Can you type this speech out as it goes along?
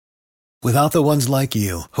Without the ones like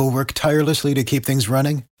you, who work tirelessly to keep things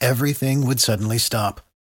running, everything would suddenly stop.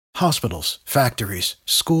 Hospitals, factories,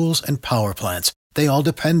 schools, and power plants, they all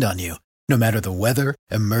depend on you. No matter the weather,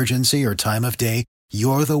 emergency, or time of day,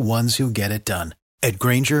 you're the ones who get it done. At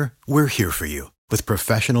Grainger, we're here for you with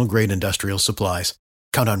professional-grade industrial supplies.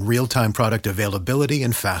 Count on real-time product availability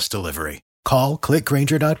and fast delivery. Call,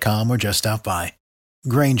 clickgrainger.com, or just stop by.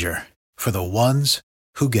 Grainger, for the ones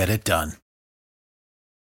who get it done.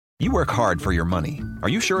 You work hard for your money. Are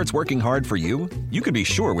you sure it's working hard for you? You could be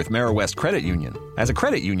sure with Marawest Credit Union. As a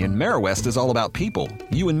credit union, Marawest is all about people,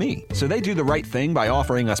 you and me. So they do the right thing by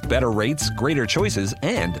offering us better rates, greater choices,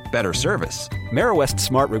 and better service. Marawest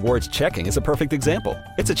Smart Rewards Checking is a perfect example.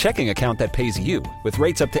 It's a checking account that pays you, with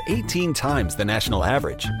rates up to 18 times the national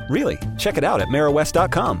average. Really, check it out at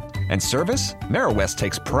Marawest.com. And service? Marawest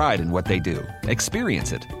takes pride in what they do.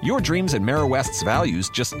 Experience it. Your dreams and Marawest's values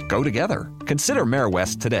just go together. Consider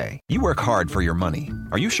Marawest today. You work hard for your money.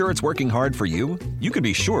 Are you sure it's working hard for you? You could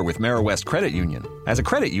be sure with Marawest Credit Union. As a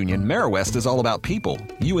credit union, Marawest is all about people,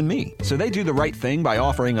 you and me. So they do the right thing by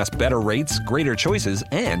offering us better rates, greater choices,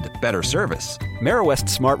 and better service. Marawest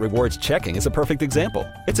Smart Rewards Checking is a perfect example.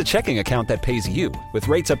 It's a checking account that pays you, with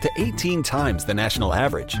rates up to 18 times the national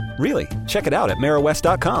average. Really, check it out at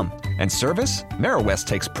Marawest.com. And service? Marawest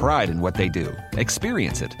takes pride in what they do.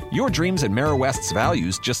 Experience it. Your dreams and Marawest's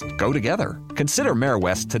values just go together. Consider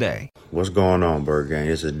Marawest today. What's going on, Bird Gang?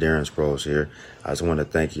 This is Darren Sproles here. I just want to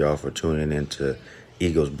thank y'all for tuning in to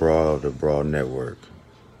Eagles Brawl of the Brawl Network.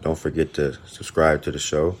 Don't forget to subscribe to the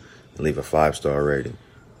show and leave a 5-star rating.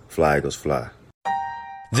 Fly, Eagles, fly.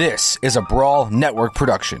 This is a Brawl Network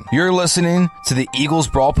production. You're listening to the Eagles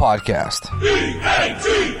Brawl Podcast.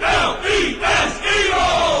 E-A-G-L-E-S,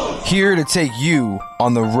 Eagles! Here to take you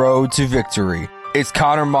on the road to victory. It's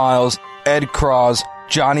Connor Miles, Ed Cross,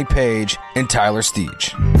 Johnny Page, and Tyler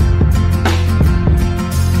Steege.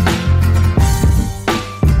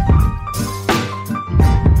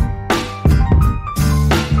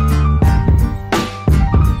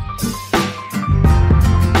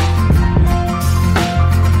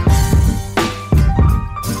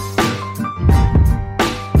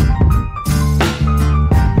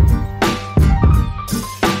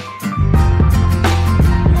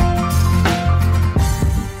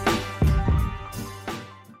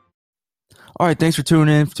 All right, thanks for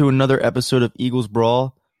tuning in to another episode of Eagles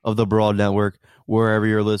Brawl of the Brawl Network, wherever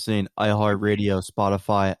you're listening, iHeartRadio,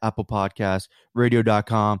 Spotify, Apple Podcasts,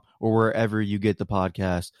 radio.com, or wherever you get the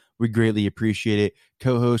podcast. We greatly appreciate it.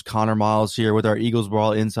 Co-host Connor Miles here with our Eagles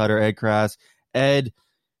Brawl insider, Ed Krass. Ed,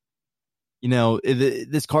 you know,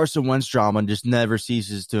 this Carson Wentz drama just never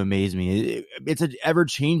ceases to amaze me. It's an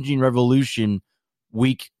ever-changing revolution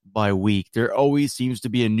week by week. There always seems to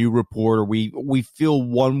be a new report, or we feel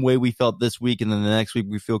one way we felt this week, and then the next week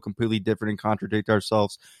we feel completely different and contradict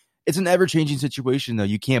ourselves. It's an ever-changing situation, though.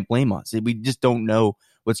 You can't blame us. We just don't know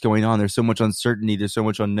what's going on. There's so much uncertainty. There's so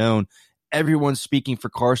much unknown. Everyone's speaking for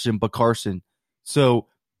Carson but Carson. So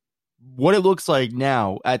what it looks like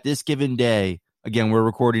now at this given day, again, we're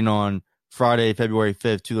recording on Friday, February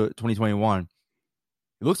 5th, 2021.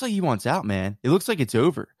 It looks like he wants out, man. It looks like it's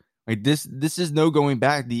over. Like this is no going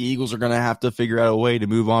back. The Eagles are going to have to figure out a way to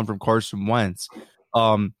move on from Carson Wentz.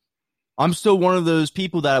 I'm still one of those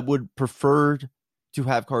people that would prefer to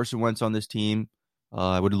have Carson Wentz on this team.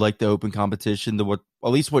 I would like the open competition, at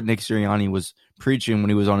least what Nick Sirianni was preaching when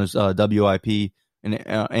he was on his WIP and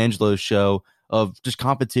Angelo's show, of just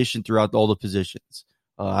competition throughout all the positions.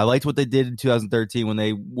 I liked what they did in 2013 when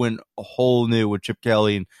they went a whole new with Chip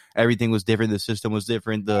Kelly and everything was different. The system was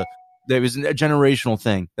different. There was a generational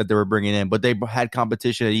thing that they were bringing in, but they had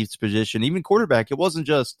competition at each position. Even quarterback, it wasn't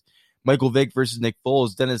just Michael Vick versus Nick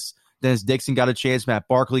Foles. Dennis Dixon got a chance. Matt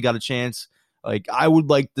Barkley got a chance. Like, I would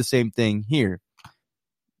like the same thing here.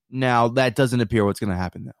 Now, that doesn't appear what's going to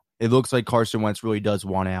happen, though. It looks like Carson Wentz really does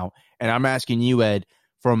want out. And I'm asking you, Ed,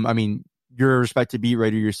 you're a respected beat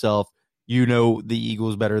writer yourself. You know the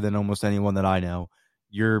Eagles better than almost anyone that I know.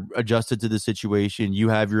 You're adjusted to the situation. You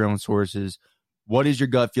have your own sources. What is your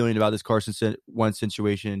gut feeling about this Carson Wentz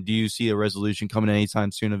situation? Do you see a resolution coming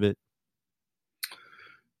anytime soon of it?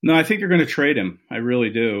 No, I think you're going to trade him. I really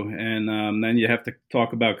do. And then you have to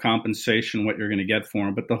talk about compensation, what you're going to get for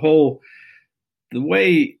him. But the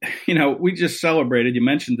way, we just celebrated, you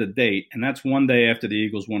mentioned the date, and that's one day after the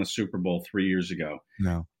Eagles won a Super Bowl 3 years ago.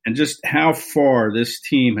 No. And just how far this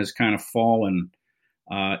team has kind of fallen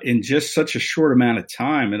in just such a short amount of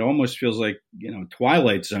time. It almost feels like,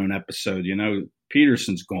 Twilight Zone episode.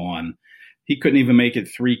 Peterson's gone. He couldn't even make it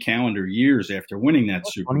 3 calendar years after winning that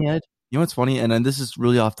Super Bowl. Ed? You know what's funny? And this is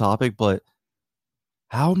really off topic, but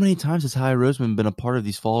How many times has Howie Roseman been a part of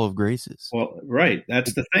these fall of graces? Well, right.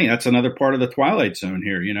 That's the thing. That's another part of the Twilight Zone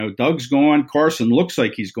here. Doug's gone. Carson looks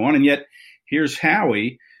like he's gone. And yet here's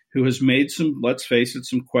Howie, who has made some, let's face it,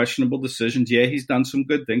 some questionable decisions. Yeah, he's done some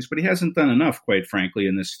good things, but he hasn't done enough, quite frankly,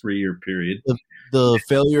 in this 3-year period. The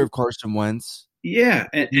failure of Carson Wentz. Yeah,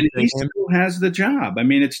 and he still has the job. I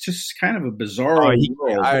mean, it's just kind of a bizarre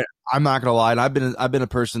world. I'm not going to lie. And I've been a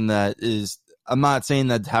person that is – I'm not saying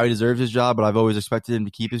that Howie deserves his job, but I've always expected him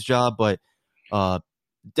to keep his job. But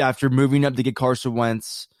after moving up to get Carson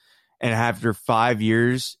Wentz and after 5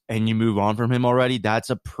 years and you move on from him already,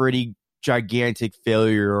 that's a pretty gigantic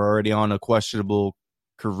failure already on a questionable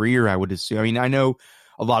career, I would assume. I mean, I know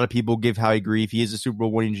a lot of people give Howie grief. He is a Super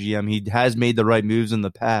Bowl winning GM. He has made the right moves in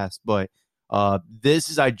the past, but this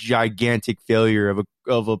is a gigantic failure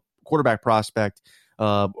of a quarterback prospect.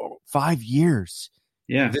 5 years.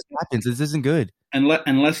 Yeah, if this happens, this isn't good. And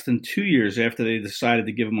less than 2 years after they decided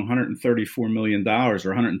to give him $134 million or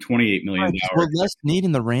 $128 million. Right, what Les Snead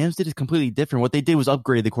and the Rams did is completely different. What they did was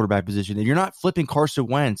upgrade the quarterback position. And you're not flipping Carson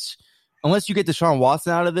Wentz. Unless you get Deshaun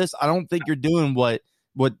Watson out of this, I don't think you're doing what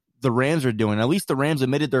the Rams are doing. At least the Rams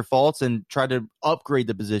admitted their faults and tried to upgrade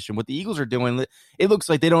the position. What the Eagles are doing, it looks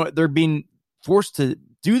like they're being forced to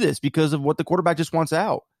do this because of what the quarterback just wants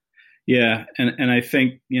out. Yeah, and I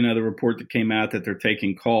think, the report that came out that they're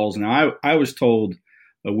taking calls. Now, I was told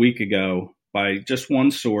a week ago by just one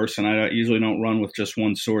source, and I usually don't run with just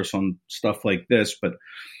one source on stuff like this, but,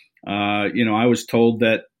 I was told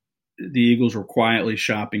that the Eagles were quietly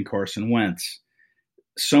shopping Carson Wentz.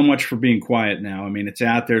 So much for being quiet now. I mean, it's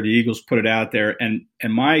out there. The Eagles put it out there. And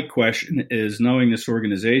my question is, knowing this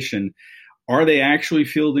organization, are they actually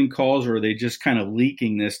fielding calls, or are they just kind of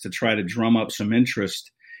leaking this to try to drum up some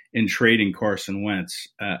interest in trading Carson Wentz?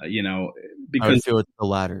 Because I feel it's the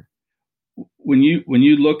latter. When you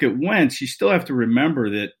look at Wentz, you still have to remember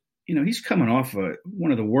that, he's coming off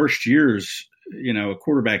one of the worst years, a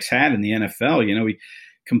quarterback's had in the NFL. He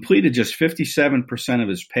completed just 57% of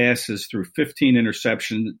his passes through 15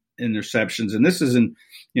 interceptions. And this is in,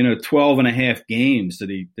 12 and a half games that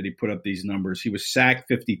he put up these numbers. He was sacked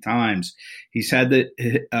 50 times. He's had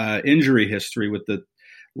the injury history with the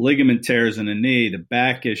ligament tears in the knee, the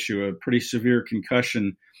back issue, a pretty severe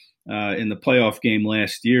concussion in the playoff game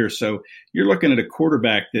last year. So you're looking at a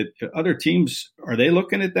quarterback that other teams, are they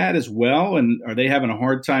looking at that as well? And are they having a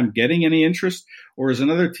hard time getting any interest? Or is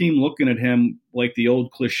another team looking at him like the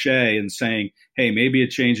old cliche and saying, hey, maybe a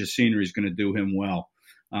change of scenery is going to do him well?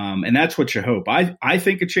 And that's what you hope. I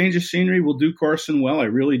think a change of scenery will do Carson well. I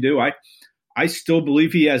really do. I still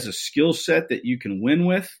believe he has a skill set that you can win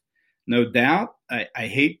with, no doubt. I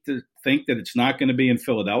hate to think that it's not going to be in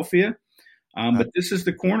Philadelphia. But this is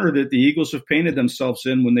the corner that the Eagles have painted themselves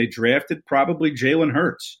in when they drafted probably Jalen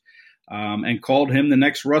Hurts and called him the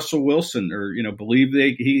next Russell Wilson, or, believe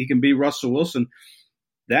he can be Russell Wilson.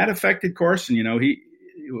 That affected Carson.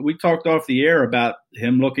 We talked off the air about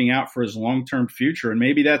him looking out for his long-term future, and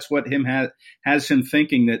maybe that's what has him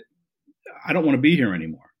thinking that I don't want to be here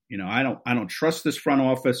anymore. I don't trust this front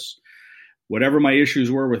office. Whatever my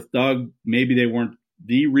issues were with Doug, maybe they weren't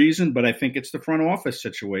the reason, but I think it's the front office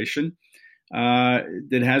situation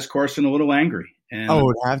that has Carson a little angry. And, it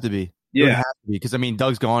would have to be. Yeah. It would have to be, because,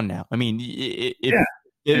 Doug's gone now.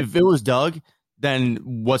 If it was Doug, then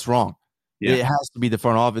what's wrong? Yeah. It has to be the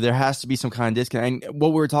front office. There has to be some kind of disconnect. And what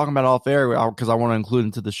we were talking about off air, because I want to include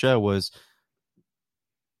into the show, was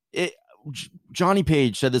Johnny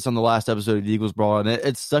Page said this on the last episode of the Eagles Brawl, and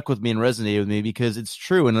it stuck with me and resonated with me because it's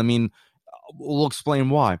true. And we'll explain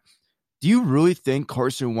why. Do you really think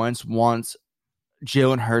Carson Wentz wants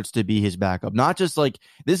Jalen Hurts to be his backup? Not just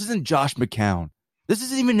this isn't Josh McCown. This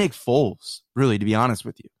isn't even Nick Foles, really, to be honest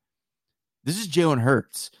with you. This is Jalen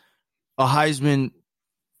Hurts, a Heisman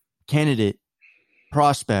candidate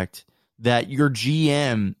prospect that your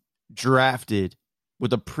GM drafted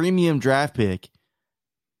with a premium draft pick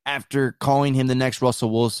after calling him the next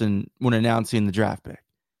Russell Wilson when announcing the draft pick.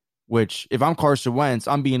 Which, if I'm Carson Wentz,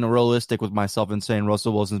 I'm being realistic with myself and saying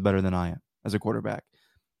Russell Wilson's better than I am as a quarterback.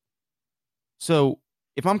 So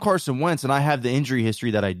if I'm Carson Wentz and I have the injury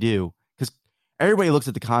history that I do, because everybody looks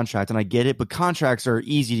at the contract, and I get it, but contracts are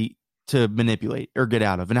easy to manipulate or get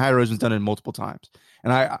out of. And Howie Roseman's done it multiple times.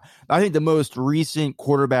 And I think the most recent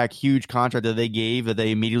quarterback huge contract that they gave that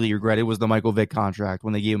they immediately regretted was the Michael Vick contract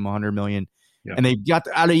when they gave him $100 million. Yeah. And they got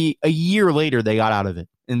out of a year later, they got out of it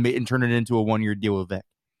and turned it into a 1-year deal with Vick.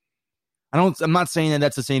 I'm not saying that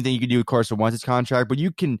that's the same thing you can do with Carson Wentz's contract, but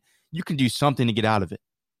you can do something to get out of it.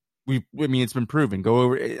 It's been proven. Go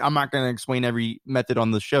over. I'm not going to explain every method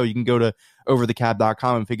on the show. You can go to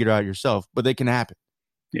overthecap.com and figure it out yourself, but they can happen.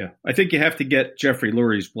 Yeah, I think you have to get Jeffrey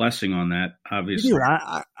Lurie's blessing on that. Obviously,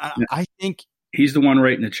 I think he's the one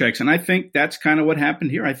writing the checks, and I think that's kind of what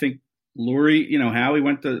happened here. I think Lurie, Howie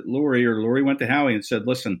went to Lurie, or Lurie went to Howie and said,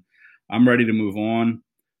 "Listen, I'm ready to move on.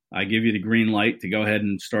 I give you the green light to go ahead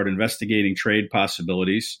and start investigating trade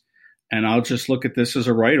possibilities, and I'll just look at this as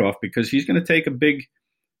a write-off because he's going to take a big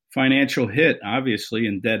financial hit, obviously,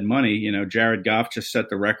 in dead money. Jared Goff just set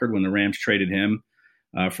the record when the Rams traded him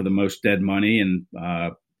for the most dead money, and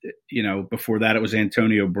before that it was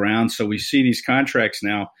Antonio Brown. So we see these contracts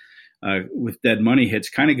now with dead money hits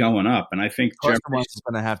kind of going up, and I think Carson Wentz is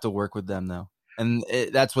going to have to work with them though, and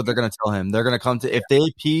that's what they're going to tell him. They're going to come to if they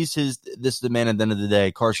appease this demand at the end of the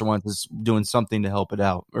day. Carson Wentz is doing something to help it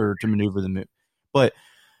out or to maneuver the move. But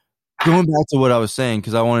going back to what I was saying,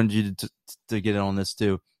 because I wanted you to get in on this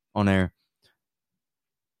too on air.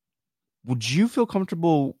 Would you feel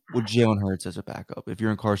comfortable with Jalen Hurts as a backup if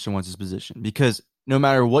you're in Carson Wentz's position? Because no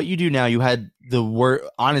matter what you do now, you had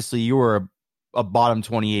honestly, you were a bottom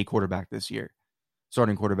 28 quarterback this year,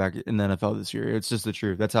 starting quarterback in the NFL this year. It's just the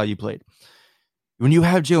truth. That's how you played. When you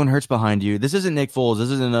have Jalen Hurts behind you, this isn't Nick Foles.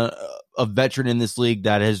 This isn't a veteran in this league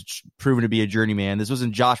that has proven to be a journeyman. This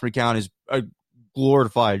wasn't Josh McCown, who's a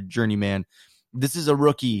glorified journeyman. This is a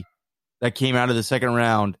rookie that came out of the second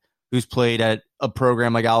round who's played at a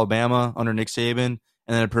program like Alabama under Nick Saban and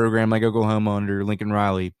then a program like Oklahoma under Lincoln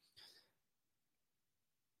Riley.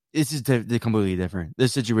 This is completely different.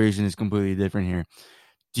 This situation is completely different here.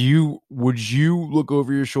 Would you look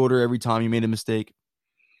over your shoulder every time you made a mistake?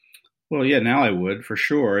 Well, yeah, now I would for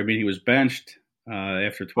sure. I mean, he was benched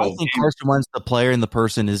after 12 I think games. Carson Wentz, the player and the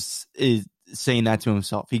person, is saying that to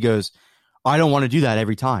himself. He goes, I don't want to do that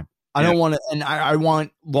every time. I don't want to, and I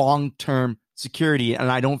want long-term security,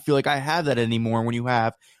 and I don't feel like I have that anymore when you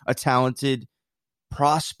have a talented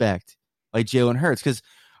prospect like Jalen Hurts. Because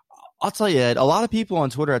I'll tell you, Ed, a lot of people on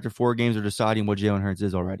Twitter after 4 games are deciding what Jalen Hurts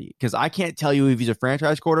is already. Because I can't tell you if he's a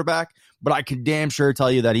franchise quarterback, but I can damn sure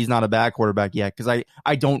tell you that he's not a bad quarterback yet because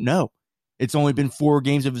I don't know. It's only been 4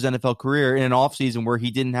 games of his NFL career in an offseason where he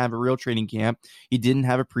didn't have a real training camp. He didn't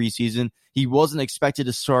have a preseason. He wasn't expected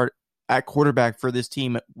to start at quarterback for this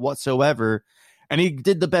team whatsoever. And he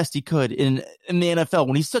did the best he could in the NFL.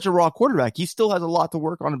 When he's such a raw quarterback, he still has a lot to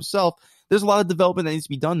work on himself. There's a lot of development that needs to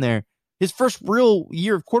be done there. His first real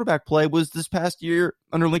year of quarterback play was this past year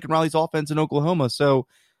under Lincoln Riley's offense in Oklahoma. So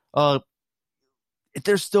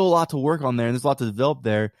there's still a lot to work on there, and there's a lot to develop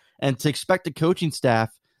there. And to expect a coaching staff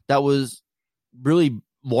that was really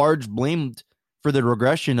large blamed for the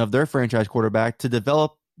regression of their franchise quarterback to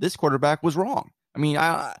develop this quarterback was wrong. I mean,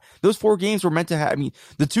 those 4 games were meant to have. I mean,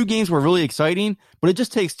 the 2 games were really exciting, but it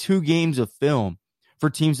just takes 2 games of film for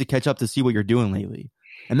teams to catch up to see what you're doing lately,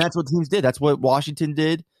 and that's what teams did. That's what Washington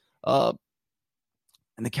did, and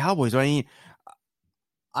the Cowboys. I mean,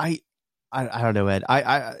 I don't know, Ed.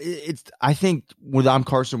 I think when I'm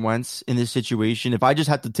Carson Wentz in this situation, if I just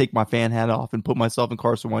have to take my fan hat off and put myself in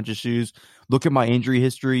Carson Wentz's shoes, look at my injury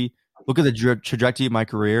history, look at the trajectory of my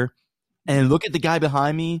career, and look at the guy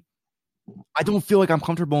behind me. I don't feel like I'm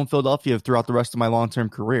comfortable in Philadelphia throughout the rest of my long-term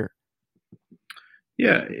career.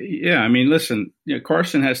 Yeah. I mean, listen,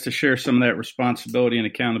 Carson has to share some of that responsibility and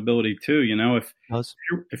accountability too.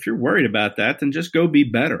 If you're worried about that, then just go be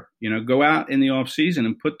better. Go out in the off season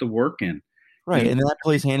and put the work in. Right, and that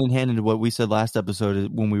plays hand in hand into what we said last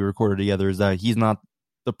episode when we recorded together, is that he's not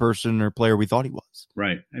the person or player we thought he was.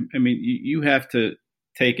 Right. I mean, you have to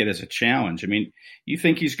take it as a challenge. I mean, you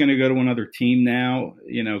think he's going to go to another team now,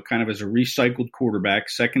 kind of as a recycled quarterback,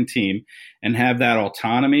 second team, and have that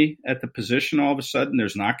autonomy at the position all of a sudden?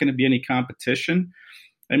 There's not going to be any competition.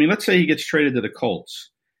 I mean, let's say he gets traded to the Colts.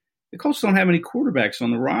 The Colts don't have any quarterbacks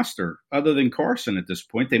on the roster other than Carson at this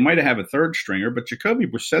point. They might have a third stringer, but Jacoby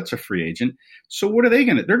Brissett's a free agent. So what are they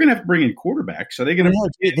going to – they're going to have to bring in quarterbacks. So they're going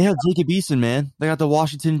to – They have Jacob Eason, man. They got the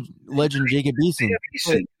Washington legend Jacob Eason.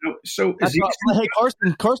 So hey,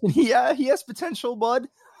 Carson, he has potential, bud.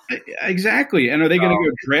 Exactly. And are they going to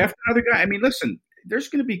go draft another guy? I mean, listen, there's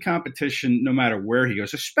going to be competition no matter where he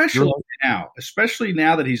goes, especially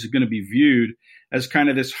now that he's going to be viewed as kind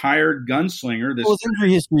of this hired gunslinger. His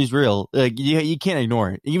injury history is real. Like you can't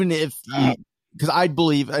ignore it. Even if because I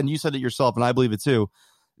believe, and you said it yourself, and I believe it too,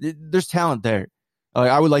 there's talent there.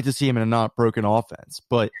 I would like to see him in a not broken offense,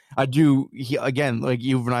 but I do. Again, like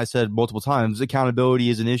you and I said multiple times, accountability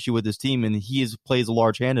is an issue with this team, and plays a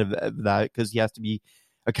large hand of that because he has to be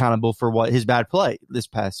accountable for what his bad play this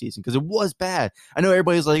past season, because it was bad. I know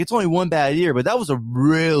everybody's like, it's only one bad year, but that was a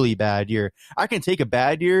really bad year. I can take a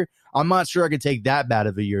bad year. I'm not sure I can take that bad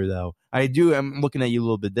of a year, though. I'm looking at you a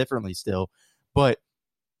little bit differently still, but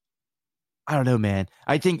I don't know, man.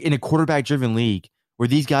 I think in a quarterback-driven league where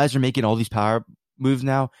these guys are making all these power moves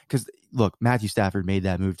now. Because look, Matthew Stafford made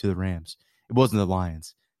that move to the Rams. It wasn't the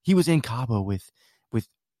Lions. He was in Cabo with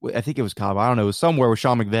I think it was Cabo. I don't know. It was somewhere with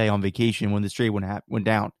Sean McVay on vacation when this trade went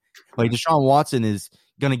down. Like Deshaun Watson is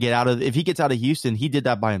going to get out of, if he gets out of Houston, he did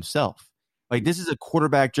that by himself. Like this is a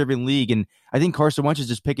quarterback driven league. And I think Carson Wentz is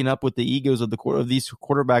just picking up with the egos of these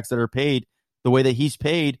quarterbacks that are paid the way that he's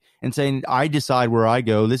paid and saying, I decide where I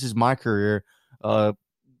go. This is my career.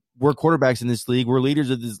 We're quarterbacks in this league. We're leaders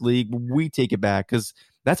of this league. We take it back because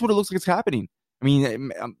that's what it looks like it's happening. I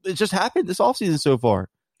mean, it just happened this offseason so far.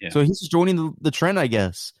 Yeah. So he's just joining the trend, I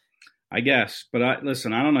guess. But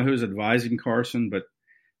listen, I don't know who's advising Carson, but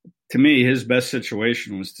to me, his best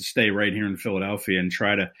situation was to stay right here in Philadelphia and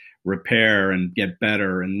try to repair and get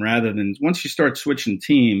better. And rather than once you start switching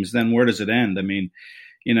teams, then where does it end? I mean,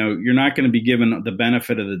 you're not going to be given the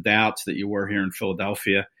benefit of the doubts that you were here in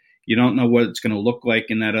Philadelphia. You don't know what it's going to look like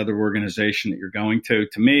in that other organization that you're going to.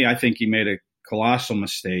 To me, I think he made a colossal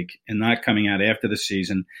mistake in not coming out after the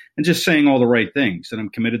season and just saying all the right things, that I'm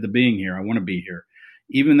committed to being here. I want to be here.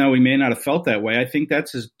 Even though he may not have felt that way, I think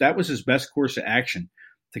that was his best course of action,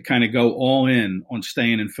 to kind of go all in on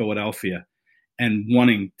staying in Philadelphia and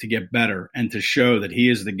wanting to get better and to show that he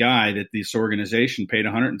is the guy that this organization paid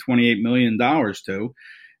 $128 million to.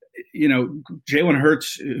 Jalen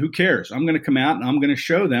Hurts, who cares? I'm going to come out and I'm going to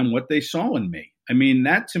show them what they saw in me. I mean,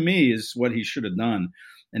 that to me is what he should have done.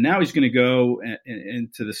 And now he's going to go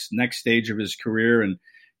into this next stage of his career. And,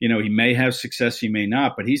 he may have success, he may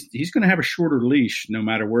not, but he's going to have a shorter leash no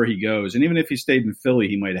matter where he goes. And even if he stayed in Philly,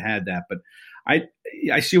 he might have had that. But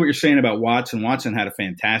I see what you're saying about Watson. Watson had a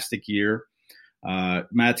fantastic year.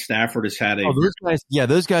 Matt Stafford has had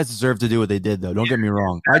those guys deserve to do what they did, though. Don't get me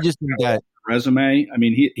wrong. I just think that resume. I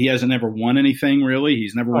mean, he hasn't ever won anything, really.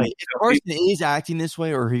 He's never won. If Carson is acting this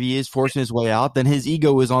way, or if he is forcing his way out, then his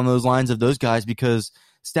ego is on those lines of those guys, because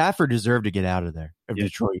Stafford deserved to get out of there, of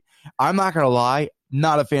Detroit. I'm not going to lie,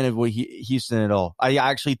 not a fan of Houston at all. I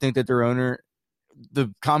actually think that their owner,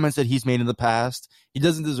 the comments that he's made in the past, he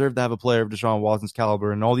doesn't deserve to have a player of Deshaun Watson's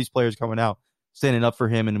caliber, and all these players coming out standing up for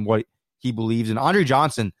him and what he believes. And Andre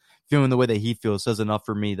Johnson feeling the way that he feels says enough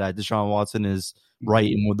for me that Deshaun Watson is right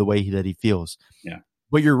in the way that he feels. Yeah.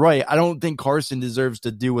 But you're right. I don't think Carson deserves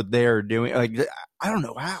to do what they're doing. Like, I don't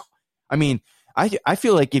know how. I mean, I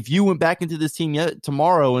feel like if you went back into this team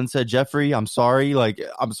tomorrow and said, Jeffrey, I'm sorry. Like,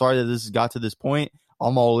 I'm sorry that this has got to this point.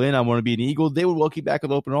 I'm all in. I want to be an Eagle. They would welcome you back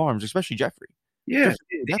with open arms, especially Jeffrey. Yeah,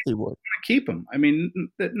 definitely would keep him. I mean,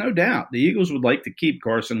 no doubt. The Eagles would like to keep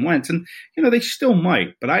Carson Wentz, and they still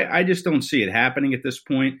might. But I just don't see it happening at this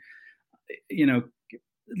point.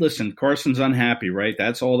 Listen, Carson's unhappy, right?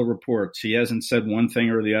 That's all the reports. He hasn't said one thing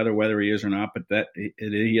or the other, whether he is or not, but that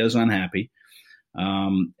he is unhappy.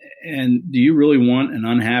 And do you really want an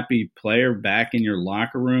unhappy player back in your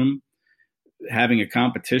locker room having a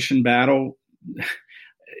competition battle?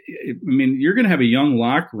 I mean, you're going to have a young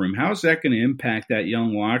locker room. How is that going to impact that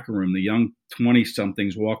young locker room? The young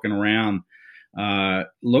 20-somethings walking around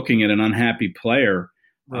looking at an unhappy player.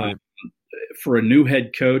 Right. For a new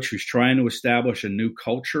head coach who's trying to establish a new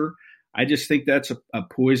culture, I just think that's a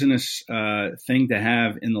poisonous thing to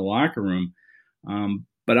have in the locker room.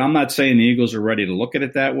 But I'm not saying the Eagles are ready to look at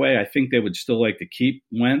it that way. I think they would still like to keep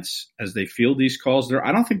Wentz as they field these calls.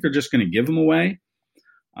 I don't think they're just going to give him away.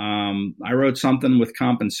 I wrote something with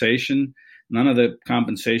compensation. None of the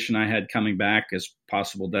compensation I had coming back as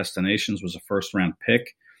possible destinations was a first-round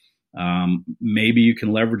pick. Maybe you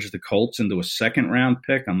can leverage the Colts into a second-round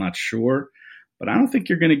pick. I'm not sure. But I don't think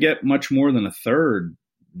you're going to get much more than a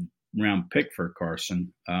third-round pick for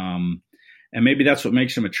Carson. And maybe that's what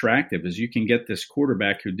makes him attractive, is you can get this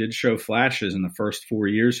quarterback who did show flashes in the first 4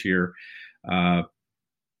 years here, that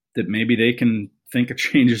maybe they can think a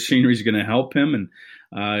change of scenery is going to help him,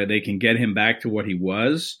 and they can get him back to what he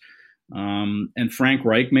was. And Frank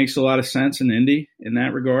Reich makes a lot of sense in Indy in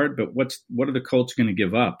that regard. But what are the Colts going to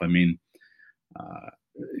give up? I mean,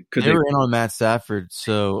 they were in on Matt Stafford,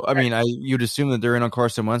 so I mean, you'd assume that they're in on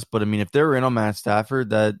Carson Wentz. But I mean, if they were in on Matt Stafford,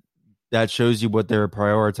 that shows you what they're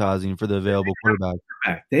prioritizing for the available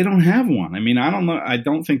quarterback. They don't have one. I mean, I don't know. I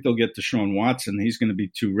don't think they'll get Deshaun Watson. He's going to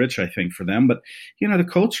be too rich, I think, for them. But, the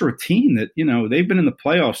Colts are a team that, they've been in the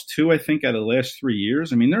playoffs 2, I think, out of the last 3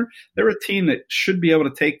 years. I mean, they're a team that should be able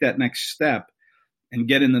to take that next step and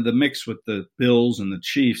get into the mix with the Bills and the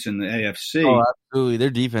Chiefs and the AFC. Oh, absolutely. Their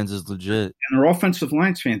defense is legit. And their offensive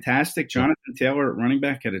line's fantastic. Jonathan Taylor at running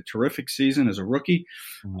back had a terrific season as a rookie.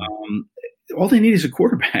 Mm-hmm. All they need is a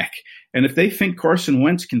quarterback. And if they think Carson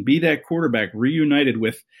Wentz can be that quarterback reunited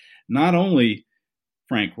with not only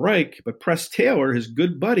Frank Reich, but Press Taylor, his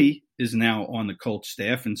good buddy, is now on the Colts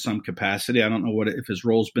staff in some capacity. I don't know if his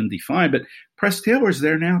role's been defined, but Press Taylor's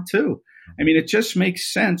there now too. I mean, it just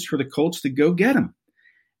makes sense for the Colts to go get him.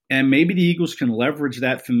 And maybe the Eagles can leverage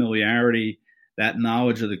that familiarity, that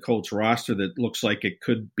knowledge of the Colts roster that looks like it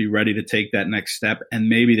could be ready to take that next step, and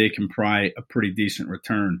maybe they can pry a pretty decent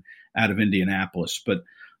return out of Indianapolis. But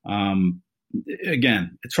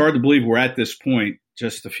again, it's hard to believe we're at this point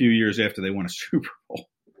just a few years after they won a Super Bowl.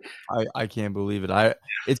 I can't believe it. I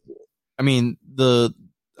said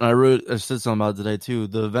something about it today too.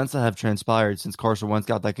 The events that have transpired since Carson Wentz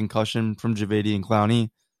got that concussion from Jadeveon Clowney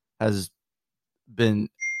has been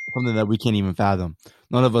something that we can't even fathom.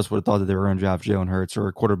 None of us would have thought that they were going to draft Jalen Hurts or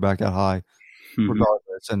a quarterback that high,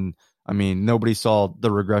 regardless. And I mean, nobody saw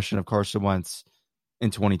the regression of Carson Wentz in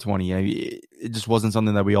 2020. I mean, it just wasn't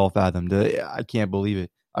something that we all fathomed. I can't believe it.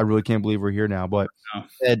 I really can't believe we're here now. But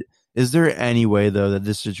Ed, is there any way though that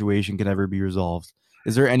this situation can ever be resolved?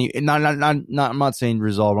 Is there any? Not. I'm not saying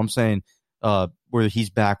resolved. I'm saying where he's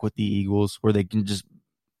back with the Eagles, where they can just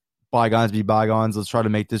bygones be bygones. Let's try to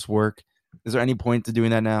make this work. Is there any point to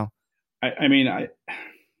doing that now? I mean, I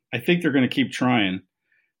think they're going to keep trying,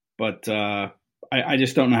 but I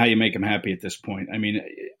just don't know how you make him happy at this point. I mean,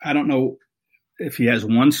 I don't know if he has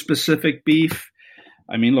one specific beef.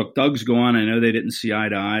 I mean, look, Doug's gone. I know they didn't see eye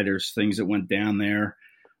to eye. There's things that went down there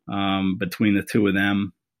between the two of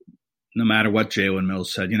them. No matter what Jalen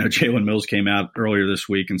Mills said, Jalen Mills came out earlier this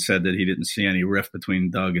week and said that he didn't see any rift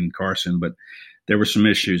between Doug and Carson, but there were some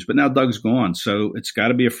issues. But now Doug's gone, so it's got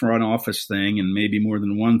to be a front office thing and maybe more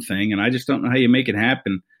than one thing. And I just don't know how you make it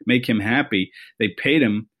happen, make him happy. They paid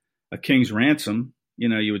him a king's ransom.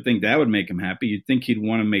 You would think that would make him happy. You'd think he'd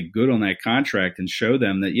want to make good on that contract and show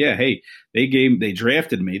them that, yeah, hey, they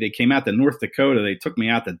drafted me. They came out to North Dakota. They took me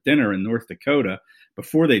out to dinner in North Dakota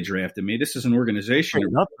before they drafted me. This is an organization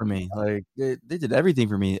up for me. Like they did everything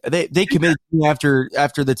for me. They committed to me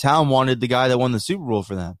after the town wanted the guy that won the Super Bowl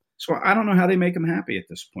for them. So I don't know how they make him happy at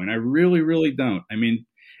this point. I really, really don't. I mean,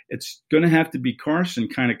 it's going to have to be Carson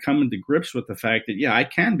kind of coming to grips with the fact that, yeah, I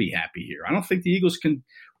can be happy here. I don't think the Eagles can.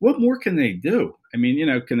 What more can they do? I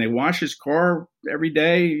mean, can they wash his car every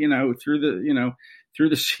day, through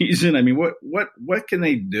the season? I mean, what can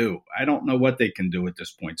they do? I don't know what they can do at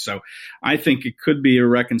this point. So I think it could be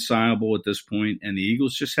irreconcilable at this point, and the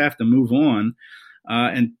Eagles just have to move on.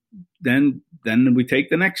 And then we take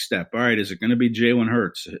the next step. All right, is it going to be Jalen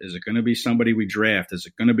Hurts? Is it going to be somebody we draft? Is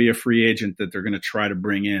it going to be a free agent that they're going to try to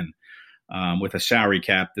bring in with a salary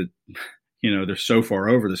cap that, they're so far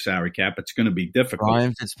over the salary cap, it's going to be difficult.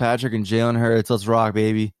 Ryan Fitzpatrick and Jalen Hurts, let's rock,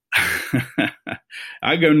 baby.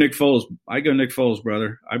 I go Nick Foles,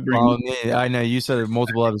 brother. I know you said it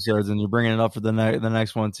multiple episodes, and you're bringing it up for the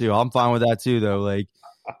next one too. I'm fine with that too, though. Like,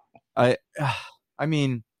 I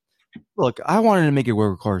mean, look, I wanted to make it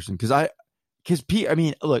work with Carson because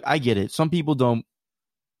look, I get it. Some people don't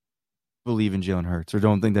believe in Jalen Hurts or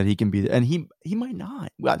don't think that he can be, and he might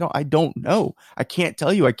not. I don't know. I can't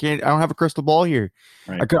tell you. I don't have a crystal ball here.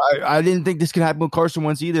 Right. I didn't think this could happen with Carson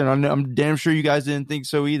once either, and I'm damn sure you guys didn't think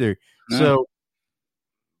so either. No. So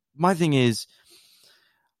my thing is,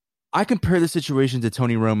 I compare the situation to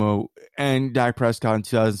Tony Romo and Dak Prescott in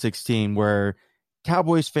 2016, where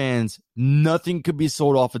Cowboys fans, nothing could be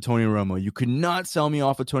sold off of Tony Romo. You could not sell me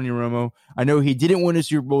off of Tony Romo. I know he didn't win a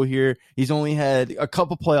Super Bowl here. He's only had a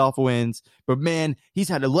couple playoff wins, but man, he's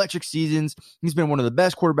had electric seasons. He's been one of the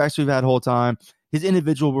best quarterbacks we've had the whole time. His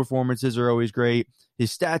individual performances are always great.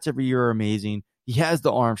 His stats every year are amazing. He has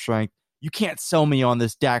the arm strength. You can't sell me on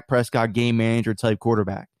this Dak Prescott game manager type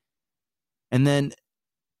quarterback. And then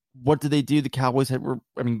what did they do? The Cowboys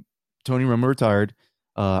Tony Romo retired.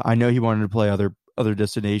 I know he wanted to play other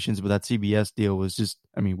destinations, but that CBS deal was just,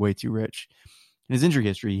 way too rich. And his injury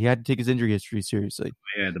history, he had to take his injury history seriously.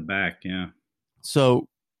 Yeah, the back, yeah. So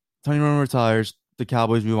Tony Romo retires, the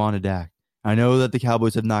Cowboys move on to Dak. I know that the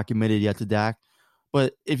Cowboys have not committed yet to Dak,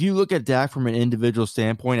 but if you look at Dak from an individual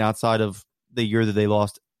standpoint, outside of the year that they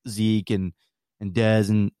lost Zeke and Dez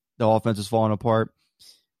and the offense is falling apart,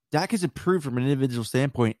 Dak has improved from an individual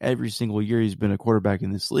standpoint every single year he's been a quarterback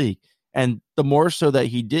in this league. And the more so that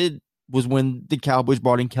he did was when the Cowboys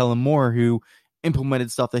brought in Kellen Moore, who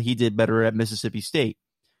implemented stuff that he did better at Mississippi State.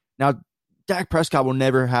 Now, Dak Prescott will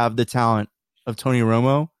never have the talent of Tony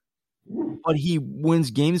Romo, but he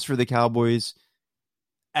wins games for the Cowboys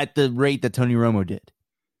at the rate that Tony Romo did.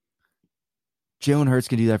 Jalen Hurts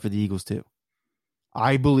can do that for the Eagles too.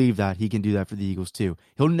 I believe that he can do that for the Eagles too.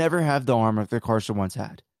 He'll never have the arm that Carson once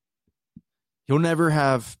had. He'll never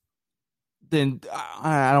have... Then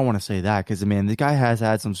I don't want to say that because, man, the guy has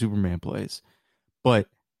had some Superman plays, but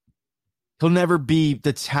he'll never be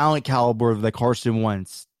the talent caliber of the Carson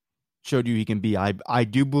Wentz showed you he can be. I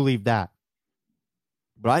do believe that.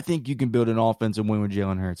 But I think you can build an offense and win with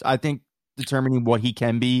Jalen Hurts. I think determining what he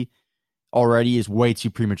can be already is way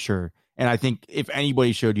too premature. And I think if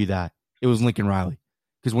anybody showed you that, it was Lincoln Riley.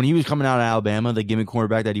 Because when he was coming out of Alabama, the gimmick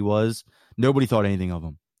quarterback that he was, nobody thought anything of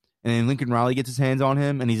him. And then Lincoln Riley gets his hands on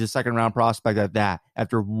him, and he's a second-round prospect at that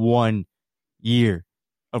after 1 year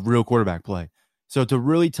of real quarterback play. So to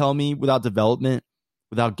really tell me without development,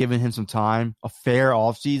 without giving him some time, a fair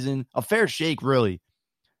offseason, a fair shake, really,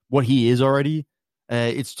 what he is already,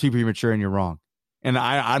 it's too premature and you're wrong. And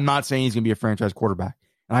I'm not saying he's going to be a franchise quarterback.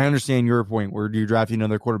 And I understand your point where you're drafting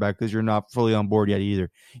another quarterback because you're not fully on board yet either.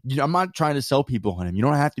 I'm not trying to sell people on him. You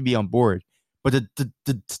don't have to be on board. But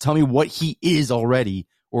to tell me what he is already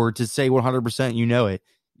or to say 100% you know it,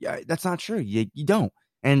 yeah, that's not true. You don't.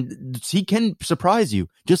 And he can surprise you,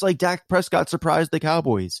 just like Dak Prescott surprised the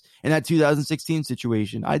Cowboys in that 2016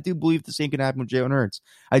 situation. I do believe the same can happen with Jalen Hurts.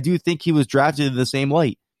 I do think he was drafted in the same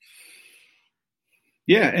light.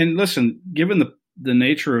 Yeah, and listen, given the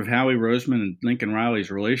nature of Howie Roseman and Lincoln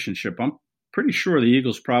Riley's relationship, I'm pretty sure the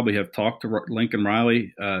Eagles probably have talked to Lincoln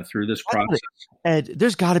Riley through this process. Ed,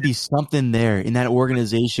 there's got to be something there in that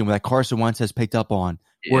organization that Carson Wentz has picked up on,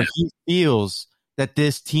 where he feels that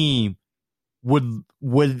this team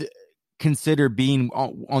would consider being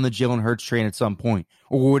on the Jalen Hurts train at some point,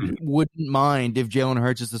 or wouldn't mind if Jalen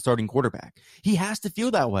Hurts is the starting quarterback. He has to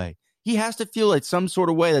feel that way. He has to feel like some sort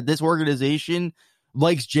of way that this organization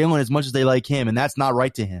likes Jalen as much as they like him, and that's not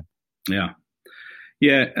right to him. Yeah.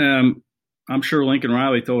 I'm sure Lincoln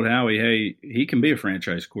Riley told Howie, hey, he can be a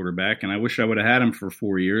franchise quarterback, and I wish I would have had him for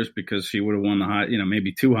 4 years because he would have won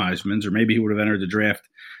maybe 2 Heismans, or maybe he would have entered the draft,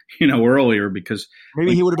 earlier because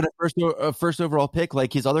maybe he would have been a first overall pick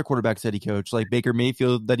like his other quarterbacks that he coached, like Baker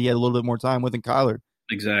Mayfield, that he had a little bit more time with, and Kyler.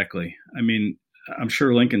 Exactly. I mean, I'm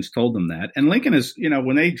sure Lincoln's told them that, and Lincoln is,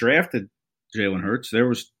 when they drafted Jalen Hurts, there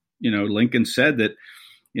was, Lincoln said that,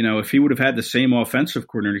 if he would have had the same offensive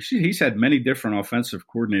coordinator, he's had many different offensive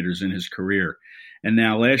coordinators in his career. And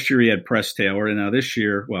now last year he had Press Taylor. And now this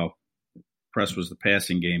year, well, Press was the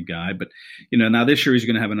passing game guy. But, now this year he's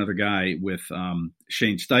going to have another guy with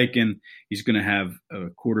Shane Steichen. He's going to have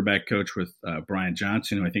a quarterback coach with Brian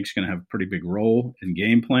Johnson, who I think is going to have a pretty big role in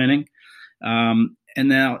game planning. And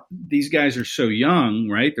now these guys are so young,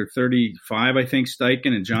 right? They're 35, I think,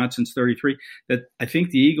 Steichen, and Johnson's 33, that I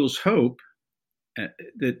think the Eagles hope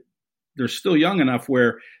that they're still young enough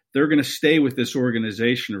where they're going to stay with this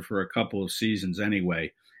organization for a couple of seasons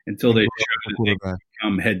anyway, until they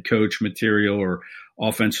become head coach material or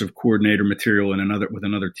offensive coordinator material with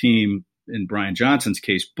another team in Brian Johnson's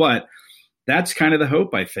case. But that's kind of the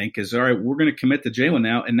hope, I think, is, all right, we're going to commit to Jalen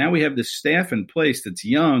now. And now we have this staff in place that's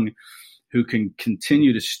young who can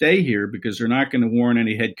continue to stay here because they're not going to warrant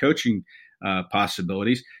any head coaching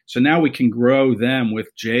possibilities. So now we can grow them with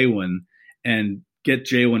Jalen and get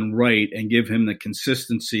Jalen right and give him the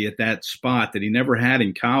consistency at that spot that he never had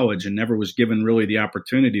in college and never was given really the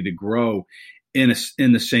opportunity to grow in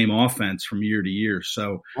the same offense from year to year.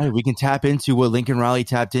 So we can tap into what Lincoln Riley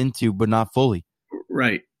tapped into, but not fully.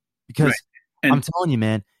 Right. Because And I'm telling you,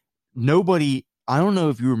 man, I don't know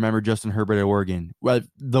if you remember Justin Herbert at Oregon. Well,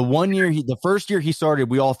 the first year he started,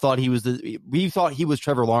 we thought he was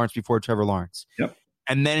Trevor Lawrence before Trevor Lawrence. Yep.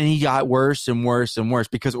 And then he got worse and worse and worse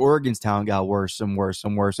because Oregon's talent got worse and worse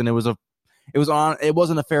and worse. And it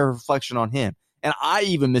wasn't a fair reflection on him. And I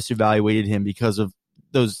even misevaluated him because of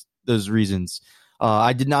those reasons.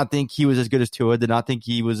 I did not think he was as good as Tua. Did not think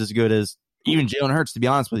he was as good as even Jalen Hurts, to be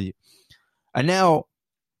honest with you. And now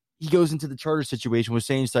he goes into the Chargers situation with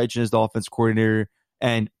Shane Steichen as the offense coordinator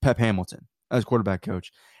and Pep Hamilton as quarterback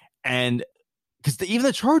coach. And because even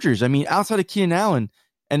the Chargers, I mean, outside of Keenan Allen,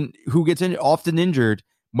 and who gets often injured,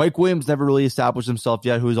 Mike Williams never really established himself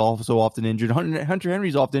yet, who is also often injured. Hunter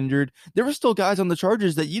Henry's often injured. There were still guys on the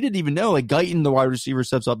Chargers that you didn't even know, like Guyton, the wide receiver,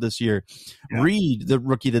 steps up this year. Yeah. Reed, the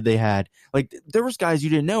rookie that they had. Like, there was guys you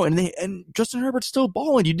didn't know, and Justin Herbert's still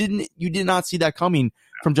balling. You did not see that coming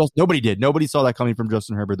from nobody did. Nobody saw that coming from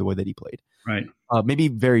Justin Herbert the way that he played. Right. Maybe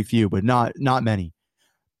very few, but not many.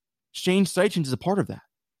 Shane Steichen is a part of that.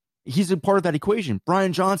 He's a part of that equation.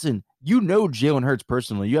 Brian Johnson, you know Jalen Hurts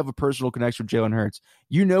personally. You have a personal connection with Jalen Hurts.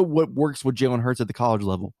 You know what works with Jalen Hurts at the college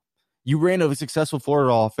level. You ran a successful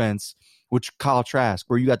Florida offense, which Kyle Trask,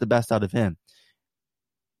 where you got the best out of him.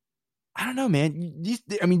 I don't know, man.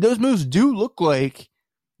 Those moves do look like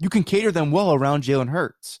you can cater them well around Jalen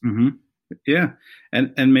Hurts. Mm-hmm. Yeah.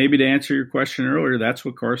 And maybe to answer your question earlier, that's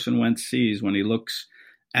what Carson Wentz sees when he looks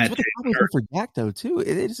at It's what the Cowboys did for Dak, though, too.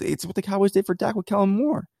 It's what the Cowboys did for Dak with Kellen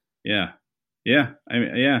Moore. Yeah.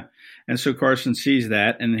 And so Carson sees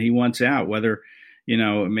that, and he wants out. Whether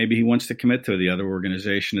maybe he wants to commit to the other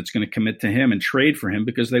organization that's going to commit to him and trade for him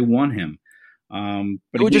because they want him.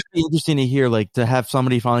 But it would just be interesting to hear, like, to have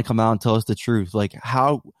somebody finally come out and tell us the truth. Like,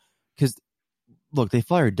 how, because look, they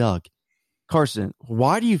fired Doug Carson.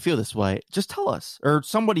 Why do you feel this way? Just tell us, or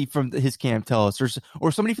somebody from his camp tell us,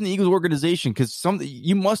 or somebody from the Eagles organization, because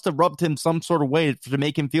you must have rubbed him some sort of way to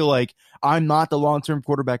make him feel like I'm not the long-term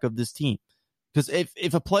quarterback of this team. Because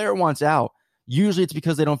if a player wants out, usually it's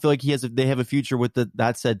because they don't feel like they have a future with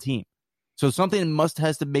that said team. So something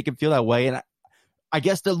has to make him feel that way. And I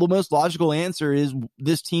guess the most logical answer is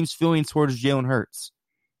this team's feelings towards Jalen Hurts.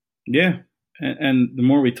 Yeah. And the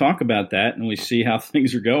more we talk about that and we see how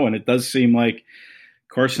things are going, it does seem like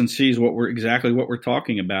Carson sees exactly what we're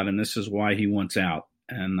talking about, and this is why he wants out.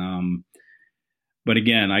 And but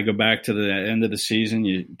again, I go back to the end of the season.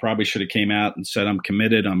 You probably should have came out and said, "I'm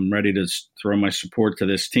committed. I'm ready to throw my support to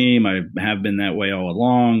this team. I have been that way all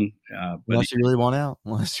along." Unless you really want out,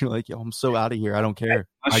 unless you're like, I'm so out of here, I don't care.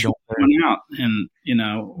 I don't want out, and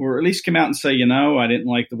or at least come out and say, I didn't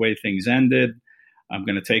like the way things ended. I'm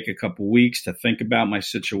going to take a couple weeks to think about my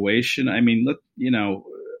situation. I mean, look,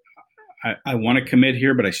 I want to commit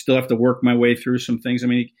here, but I still have to work my way through some things. I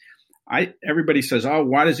mean, everybody says, "Oh,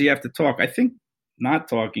 why does he have to talk?" I think not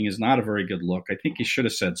talking is not a very good look. I think he should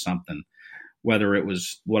have said something, whether it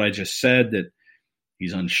was what I just said, that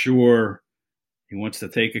he's unsure, he wants to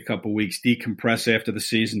take a couple weeks, decompress after the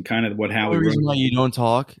season, kind of what Howie. The reason why you don't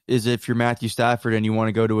talk is if you're Matthew Stafford and you want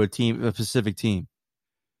to go to a specific team,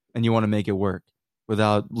 and you want to make it work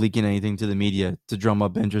without leaking anything to the media to drum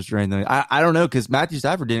up interest or anything. I don't know, because Matthew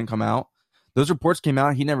Stafford didn't come out. Those reports came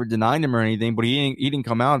out. He never denied him or anything, but he didn't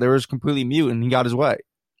come out. They were just completely mute, and he got his way.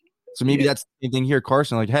 So maybe that's the same thing here,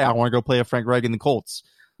 Carson. Like, hey, I want to go play a Frank Reich in the Colts.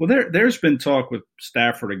 Well, there's been talk with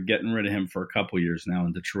Stafford of getting rid of him for a couple years now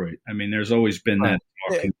in Detroit. I mean, there's always been that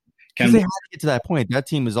talk. Because they had to get to that point. That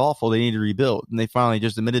team was awful. They need to rebuild, and they finally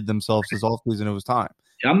just admitted themselves this offseason it was time.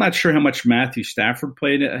 I'm not sure how much Matthew Stafford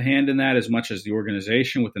played a hand in that as much as the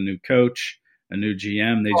organization with a new coach, a new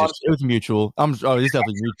GM. It was mutual. It's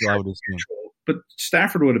definitely mutual, I would assume. But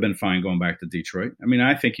Stafford would have been fine going back to Detroit. I mean,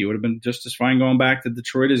 I think he would have been just as fine going back to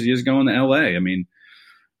Detroit as he is going to LA. I mean,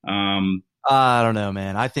 I don't know,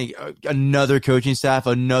 man. I think another coaching staff,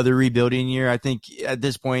 another rebuilding year. I think at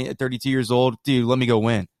this point, at 32 years old, dude, let me go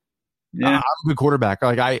win. Yeah, I'm a good quarterback.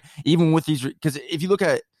 Like even with these, because if you look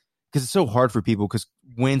at, because it's so hard for people, because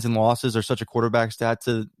wins and losses are such a quarterback stat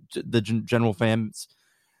to the general fans,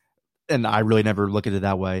 and I really never look at it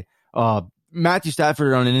that way. Matthew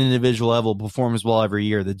Stafford on an individual level performs well every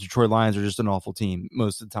year. The Detroit Lions are just an awful team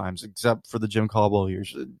most of the times, except for the Jim Caldwell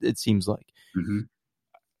years, it seems like. Mm-hmm.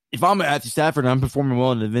 If I'm Matthew Stafford and I'm performing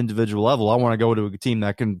well at an individual level, I want to go to a team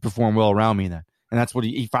that can perform well around me then. And that's what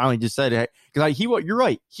he finally just said. Because you're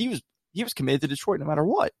right. He was committed to Detroit no matter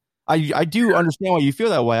what. I do understand why you feel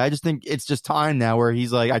that way. I just think it's just time now where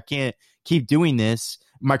he's like, I can't keep doing this.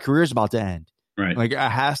 My career's about to end. Right. Like I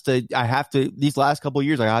have to, these last couple of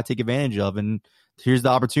years, I got to take advantage of. And here's the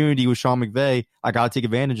opportunity with Sean McVay. I got to take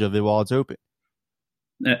advantage of it while it's open.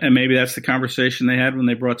 And maybe that's the conversation they had when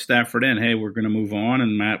they brought Stafford in. Hey, we're going to move on.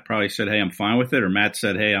 And Matt probably said, hey, I'm fine with it. Or Matt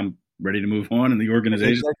said, hey, I'm ready to move on. And the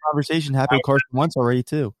organization. That conversation happened with Carson Wentz already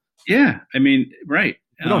too. Yeah. I mean, right.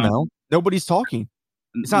 I don't know. Nobody's talking.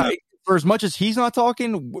 It's not for as much as he's not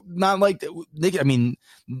talking. Not like I mean,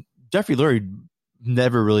 Jeffrey Lurie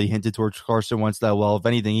never really hinted towards Carson Wentz that well. If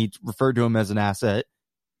anything, he referred to him as an asset.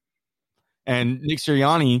 And Nick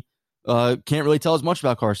Sirianni can't really tell as much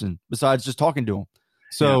about Carson besides just talking to him.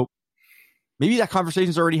 So maybe that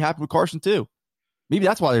conversation's already happened with Carson too. Maybe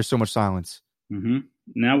that's why there's so much silence. Mm-hmm.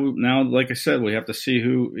 Now, like I said, we have to see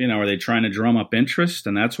who, are they trying to drum up interest?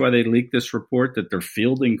 And that's why they leaked this report that they're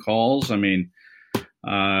fielding calls. I mean,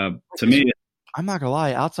 to me, I'm not gonna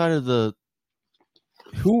lie, outside of Adam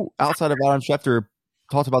Schefter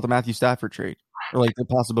talked about the Matthew Stafford trade or like the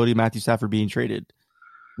possibility of Matthew Stafford being traded.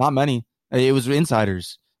 Not many. It was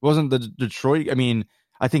insiders. It wasn't the Detroit. I mean,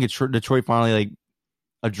 I think Detroit finally like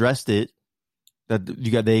addressed it, that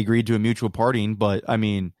they agreed to a mutual parting, but I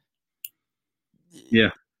mean, yeah,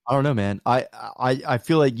 I don't know, man. I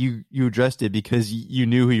feel like you addressed it because you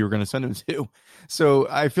knew who you were going to send him to. So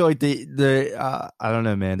I feel like I don't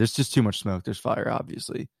know, man. There's just too much smoke. There's fire,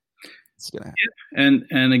 obviously. It's gonna happen.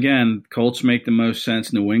 Yeah. And again, Colts make the most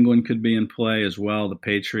sense. New England could be in play as well. The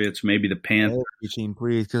Patriots, maybe the Panthers.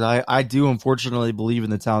 Please, because I do unfortunately believe in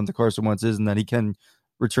the talent that Carson Wentz is, and that he can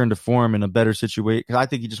return to form in a better situation. Because I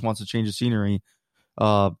think he just wants to change the scenery.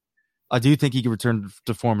 I do think he could return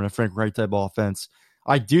to form in a Frank Reich type offense.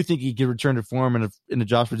 I do think he could return to form in a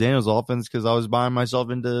Josh McDaniels offense because I was buying myself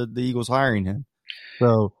into the Eagles hiring him.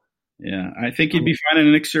 So Yeah, I think he'd be fine in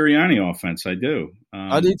an Nick Sirianni offense. I do.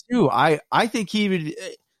 I do too. I think he would.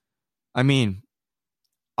 I mean,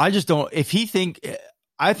 I just don't. I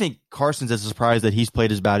think Carson's as surprised that he's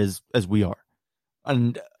played as bad as we are,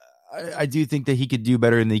 and I do think that he could do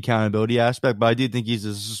better in the accountability aspect. But I do think he's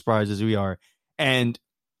as surprised as we are, and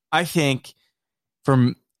I think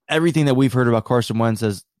from everything that we've heard about Carson Wentz,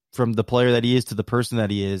 as from the player that he is to the person that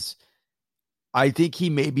he is, I think he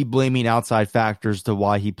may be blaming outside factors to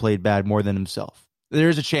why he played bad more than himself.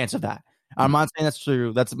 There's a chance of that. I'm not saying that's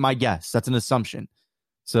true. That's my guess. That's an assumption.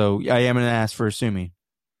 So I am an ass for assuming.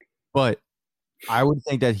 But I would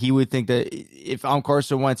think that he would think that if I'm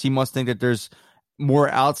Carson Wentz, he must think that there's more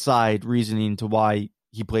outside reasoning to why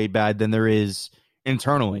he played bad than there is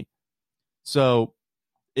internally. So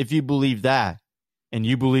if you believe that, and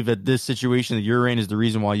you believe that this situation that you're in is the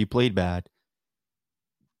reason why you played bad,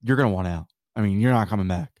 you're going to want out. I mean, you're not coming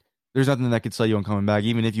back. There's nothing that could sell you on coming back,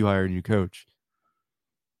 even if you hire a new coach.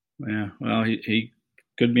 Yeah, well, he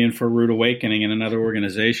could be in for a rude awakening in another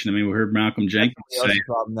organization. I mean, we heard Malcolm Jenkins say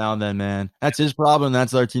problem now and then, man. That's his problem.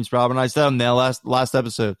 That's our team's problem. I said on the last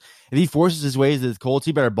episode, if he forces his ways to the Colts,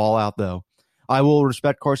 he better ball out, though. I will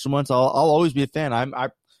respect Carson Wentz. I'll always be a fan.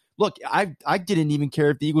 I didn't even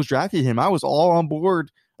care if the Eagles drafted him. I was all on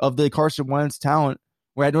board of the Carson Wentz talent.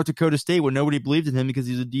 We're at North Dakota State when nobody believed in him because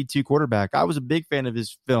he's a D2 quarterback. I was a big fan of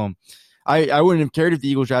his film. I wouldn't have cared if the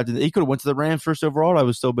Eagles drafted him. He could have went to the Rams first overall. I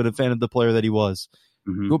would still been a fan of the player that he was.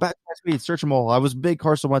 Mm-hmm. Go back last week, search them all. I was a big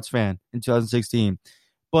Carson Wentz fan in 2016.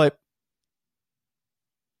 But,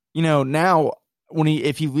 now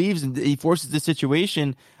if he leaves and he forces this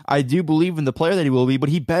situation, I do believe in the player that he will be, but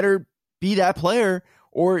he better be that player,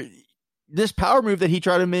 or this power move that he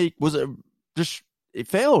tried to make it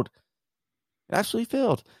failed. It absolutely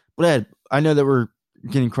failed. But Ed, I know that we're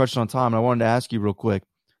getting crushed on time, and I wanted to ask you real quick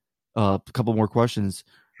a couple more questions.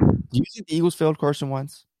 Do you think the Eagles failed Carson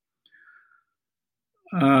Wentz?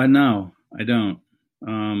 No, I don't.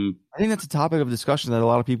 I think that's a topic of discussion that a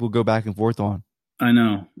lot of people go back and forth on. I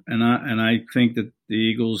know, and I think that the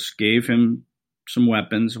Eagles gave him some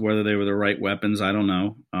weapons. Whether they were the right weapons, I don't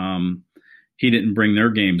know. He didn't bring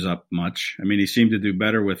their games up much. I mean, he seemed to do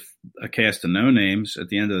better with a cast of no-names at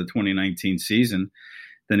the end of the 2019 season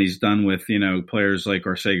than he's done with, players like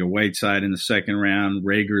Arcega-Whiteside in the second round,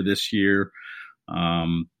 Rager this year.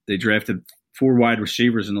 They drafted 4 wide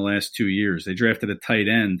receivers in the last 2 years. They drafted a tight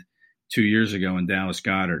end 2 years ago in Dallas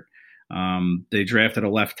Goedert. They drafted a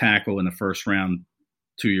left tackle in the first round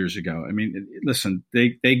 2 years ago. I mean, listen,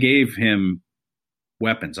 they gave him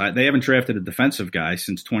weapons. They haven't drafted a defensive guy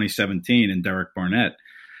since 2017 in Derek Barnett.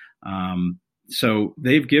 So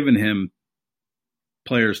they've given him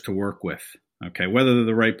players to work with. Okay, whether they're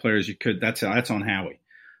the right players, that's on Howie.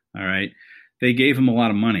 All right, they gave him a lot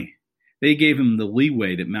of money. They gave him the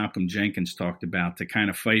leeway that Malcolm Jenkins talked about to kind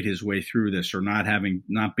of fight his way through this, or not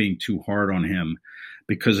being too hard on him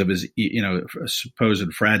because of his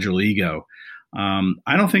supposed fragile ego.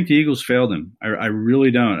 I don't think the Eagles failed him. I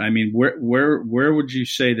really don't. I mean, where would you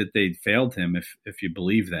say that they failed him if you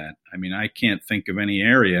believe that? I mean, I can't think of any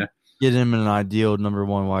area. Get him an ideal number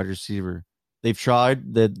 1 wide receiver. They've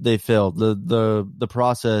tried, that they failed. The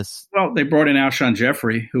process. Well, they brought in Alshon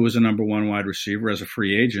Jeffrey, who was a number 1 wide receiver as a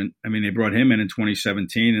free agent. I mean, they brought him in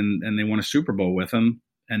 2017, and they won a Super Bowl with him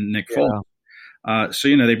and Nick Foles. So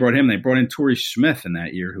they brought him. They brought in Torrey Smith in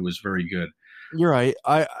that year, who was very good. You're right.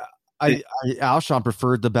 Alshon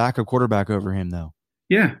preferred the backup quarterback over him, though.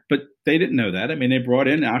 Yeah, but they didn't know that. I mean, they brought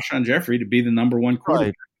in Alshon Jeffrey to be the number 1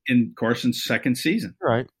 quarterback in Carson's second season.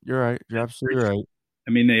 You're right. You're absolutely right.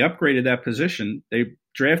 I mean, they upgraded that position. They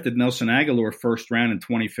drafted Nelson Aguilar first round in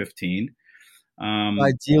 2015.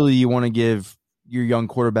 Ideally, you want to give your young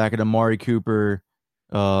quarterback an Amari Cooper,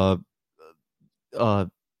 Robert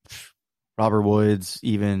Woods,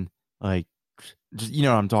 even just, you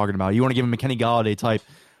know what I'm talking about. You want to give him a Kenny Golladay type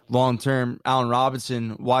long-term Allen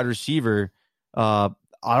Robinson wide receiver. I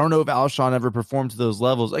don't know if Alshon ever performed to those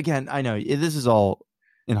levels. Again, I know this is all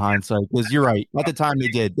in hindsight, because you're right. At the time, they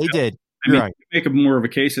did. You're right. Make more of a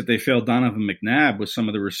case that they failed Donovan McNabb with some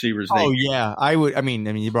of the receivers. Yeah, I would. I mean,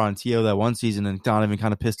 you brought in T.O. that one season, and Donovan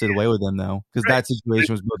kind of pissed it away with them, though, because that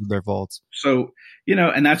situation was both of their faults. So,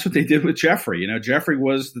 and that's what they did with Jeffrey. Jeffrey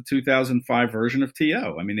was the 2005 version of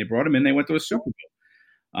T.O. I mean, they brought him in, they went to a Super Bowl.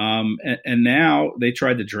 And now they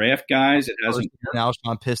tried to draft guys. It hasn't. Now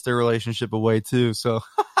Sean pissed their relationship away too. So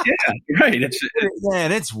yeah, right.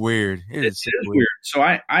 It's weird. It's weird. So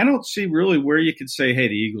I don't see really where you could say, hey,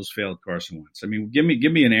 the Eagles failed Carson Wentz. I mean, give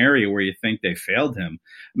me an area where you think they failed him.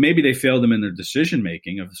 Maybe they failed him in their decision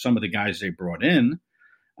making of some of the guys they brought in.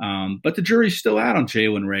 But the jury's still out on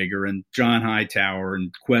Jalen Reagor and John Hightower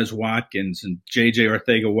and Quez Watkins and J.J.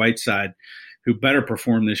 Arcega-Whiteside, who better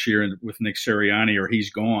perform this year with Nick Sirianni or he's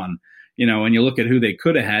gone. And you look at who they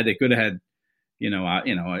could have had. They could have had,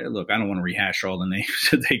 look, I don't want to rehash all the names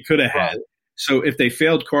that they could have had. So if they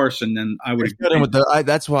failed Carson, then I would.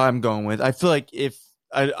 That's why I'm going with. I feel like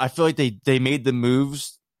they made the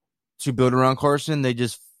moves to build around Carson, they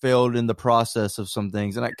just failed in the process of some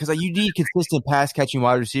things. And because you need consistent pass catching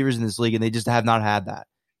wide receivers in this league, and they just have not had that.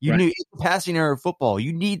 You need passing era of football.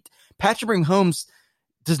 You need Patrick Mahomes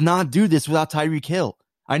does not do this without Tyreek Hill.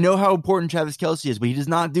 I know how important Travis Kelce is, but he does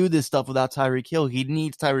not do this stuff without Tyreek Hill. He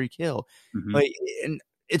needs Tyreek Hill. Mm-hmm. And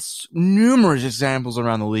it's numerous examples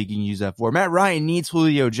around the league you can use that for. Matt Ryan needs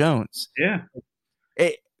Julio Jones. Yeah.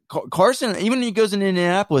 Carson, even when he goes in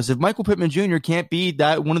Indianapolis, if Michael Pittman Jr. can't be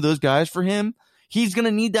that one of those guys for him, he's going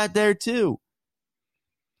to need that there too.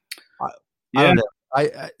 I don't know. I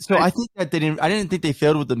think that I didn't think they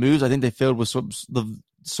failed with the moves. I think they failed with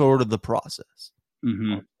the process.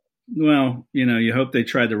 Mm-hmm. Well, you hope they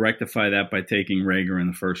tried to rectify that by taking Reagor in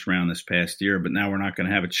the first round this past year, but now we're not going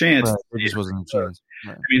to have a chance. Right. There just wasn't a chance.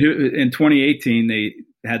 Right. I mean, in 2018, they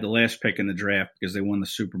had the last pick in the draft because they won the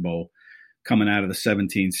Super Bowl coming out of the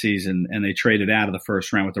 17 season, and they traded out of the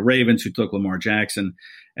first round with the Ravens, who took Lamar Jackson,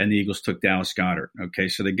 and the Eagles took Dallas Goedert. Okay,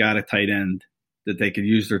 so they got a tight end that they could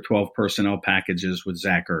use their 12 personnel packages with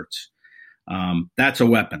Zach Ertz. That's a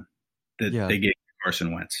weapon that they gave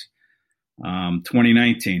Carson Wentz.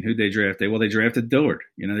 2019, who'd they draft? Well, they drafted Dillard.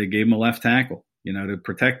 They gave him a left tackle, to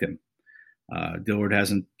protect him. Dillard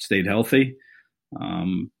hasn't stayed healthy.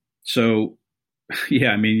 So, yeah,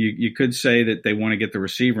 I mean, you could say that they want to get the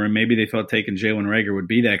receiver, and maybe they thought taking Jalen Reagor would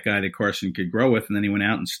be that guy that Carson could grow with, and then he went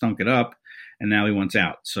out and stunk it up, and now he wants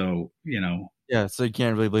out. So, Yeah, so you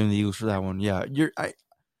can't really blame the Eagles for that one. Yeah,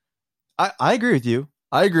 I agree with you.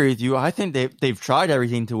 I think they've tried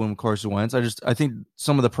everything to win with Carson Wentz. I think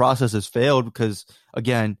some of the process has failed because,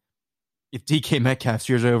 again, if DK Metcalf's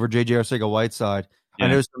years over J.J. Arcega-Whiteside,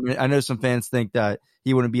 yeah. I know some fans think that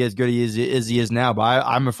he wouldn't be as good as he is now, but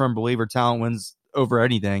I'm a firm believer talent wins over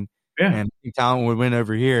anything, and talent would win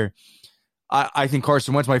over here. I think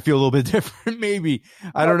Carson Wentz might feel a little bit different, maybe.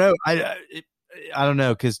 I don't know. I don't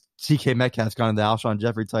know because DK Metcalf's kind of the Alshon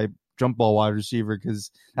Jeffrey type jump ball wide receiver,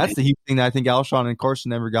 because that's the huge thing that I think Alshon and Carson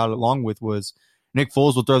never got along with was Nick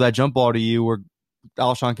Foles will throw that jump ball to you where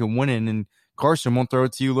Alshon can win it, and Carson won't throw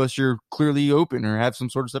it to you unless you're clearly open or have some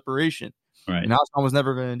sort of separation. Right. And Alshon was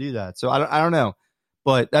never going to do that. So I don't know,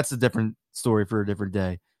 but that's a different story for a different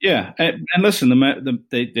day. Yeah, and listen,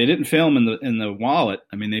 they didn't fail him in the wallet.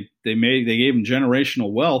 I mean, they gave him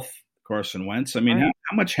generational wealth, Carson Wentz. I mean, right.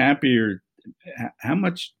 how much happier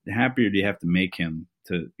do you have to make him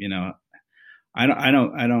to, I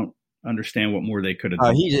don't understand what more they could have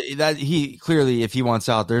done. He clearly, if he wants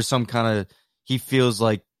out, there's some kind of, he feels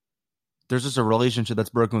like there's just a relationship that's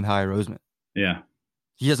broken with Howie Roseman. Yeah.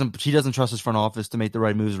 He doesn't trust his front office to make the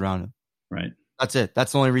right moves around him. Right. That's it.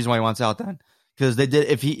 That's the only reason why he wants out then. Because they did,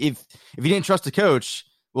 if he didn't trust the coach,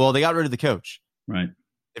 well, they got rid of the coach. Right.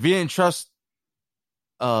 If he didn't trust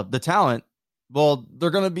the talent, well,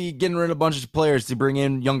 they're going to be getting rid of a bunch of players to bring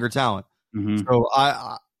in younger talent. Mm-hmm. So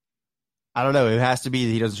I don't know. It has to be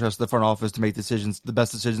that he doesn't trust the front office to make decisions, the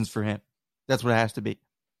best decisions for him. That's what it has to be.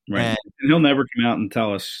 Right. And he'll never come out and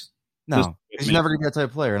tell us. No, he's never going to be that type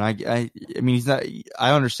of player. And I mean, he's not.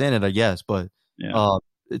 I understand it, I guess, but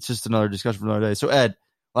it's just another discussion for another day. So Ed,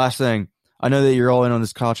 last thing. I know that you're all in on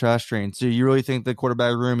this Kyle Trask train. So you really think the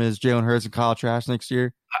quarterback room is Jalen Hurts and Kyle Trask next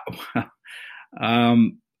year? I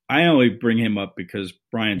only bring him up because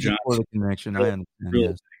Brian Johnson connection. Really did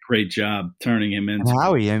a great job turning him into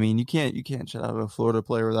Howie. I mean, you can't shut out a Florida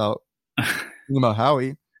player without thinking about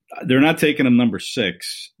Howie. They're not taking him number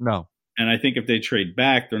 6. No. And I think if they trade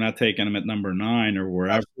back, they're not taking him at number 9 or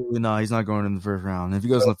wherever. Absolutely no, he's not going in the first round. If he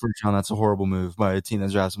goes in the first round, that's a horrible move by a team that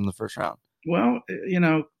drafts him in the first round. Well,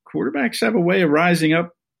 quarterbacks have a way of rising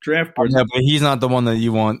up draft boards. Yeah, but he's not the one that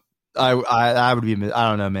you want. I would be. I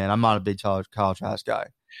don't know, man. I'm not a big Kyle Trask guy.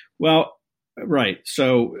 Well, right.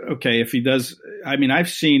 So, okay, if he does, I mean, I've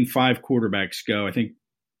seen 5 quarterbacks go. I think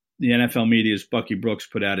the NFL media's Bucky Brooks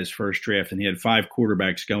put out his first draft, and he had 5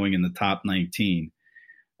 quarterbacks going in the top 19.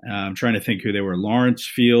 I'm trying to think who they were. Lawrence,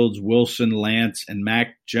 Fields, Wilson, Lance, and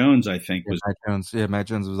Mac Jones, I think. Was Mac Jones. Yeah, Mac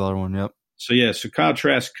Jones was the other one, yep. So Kyle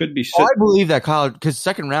Trask could be. I believe that Kyle, because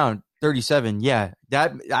second round, 37. Yeah,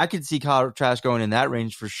 that I could see Kyle Trask going in that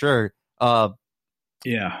range for sure.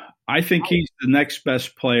 Yeah, I think he's the next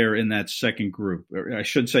best player in that second group. Or I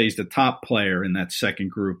should say he's the top player in that second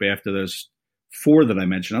group after those 4 that I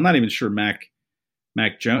mentioned. I'm not even sure Mac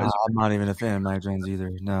Mac Jones. I'm not even a fan of Mac Jones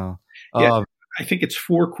either. No. Yeah, I think it's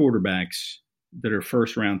 4 quarterbacks that are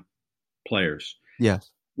first-round players. Yes.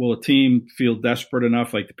 Will a team feel desperate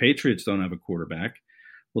enough, like the Patriots don't have a quarterback?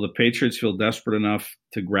 Will the Patriots feel desperate enough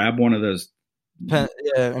to grab one of those? Yeah,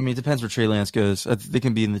 I mean, it depends where Trey Lance goes. They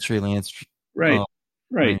can be in the Trey Lance. Right.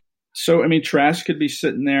 So, I mean, Trask could be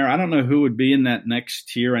sitting there. I don't know who would be in that next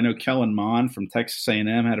tier. I know Kellen Mond from Texas A&M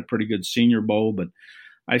had a pretty good Senior Bowl, but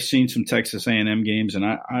I've seen some Texas A&M games, and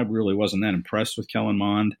I really wasn't that impressed with Kellen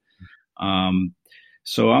Mond.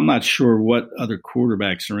 So I'm not sure what other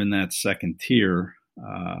quarterbacks are in that second tier.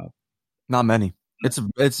 Not many.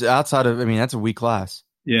 It's outside of. I mean, that's a weak class.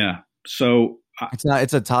 Yeah. So it's not.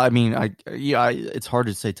 It's a top. I mean, it's hard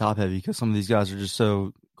to say top heavy because some of these guys are just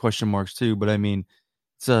so question marks too. But I mean,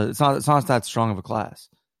 it's not that strong of a class.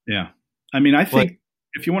 Yeah. I mean, I think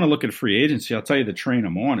if you want to look at free agency, I'll tell you the train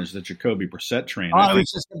I'm on is the Jacoby Brissett train.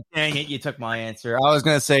 Dang it, you took my answer. I was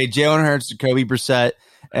going to say Jalen Hurts, Jacoby Brissett,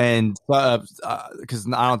 and because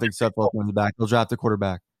I don't think Seth will win the back. They'll draft the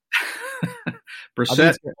quarterback.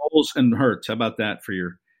 Brissett, Bowles, and Hurts. How about that for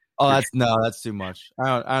your? Oh, that's too much.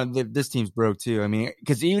 I don't. This team's broke too. I mean,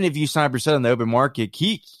 because even if you sign Brissett on the open market,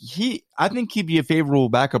 I think he'd be a favorable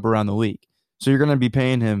backup around the league. So you're going to be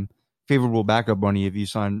paying him favorable backup money if you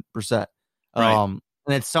sign Brissett. Right. And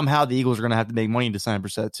then somehow the Eagles are going to have to make money to sign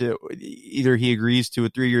Brissett too. Either he agrees to a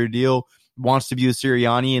 3-year deal, wants to be with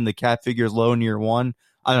Sirianni, and the cap figure is low in year 1.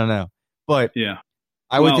 I don't know, but yeah,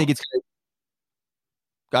 I would think it's.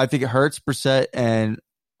 I think it hurts Brissett and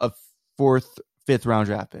a 4th, 5th round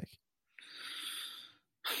draft pick.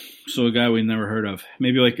 So a guy we never heard of,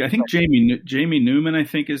 maybe I think Jamie Newman. I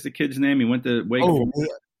think is the kid's name. He went to Wake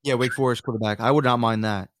Forest. Yeah, Wake Forest quarterback. I would not mind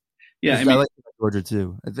that. Yeah, I mean, I like Georgia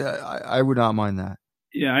too. I would not mind that.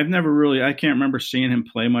 Yeah, I can't remember seeing him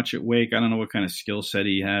play much at Wake. I don't know what kind of skill set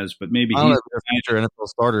he has, but maybe he's a future NFL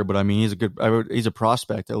starter. But I mean, he's a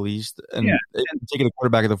prospect at least. And taking a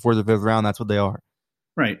quarterback at the 4th or 5th round, that's what they are.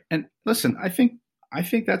 Right. And listen, I think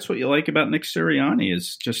that's what you like about Nick Sirianni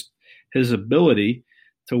is just his ability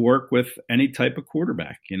to work with any type of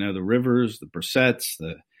quarterback. You know, the Rivers, the Brissetts,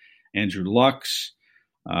 the Andrew Lucks.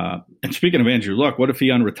 And speaking of Andrew Luck, what if he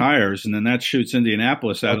unretires and then that shoots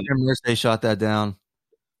Indianapolis out? They shot that down.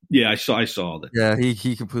 Yeah, I saw that. Yeah,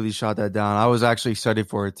 he completely shot that down. I was actually excited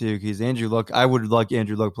for it too because Andrew Luck. I would like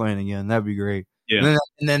Andrew Luck playing again. That'd be great. Yeah,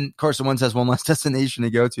 and then Carson Wentz has one last destination to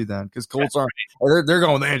go to then because Colts they're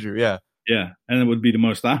going with Andrew. Yeah, and it would be the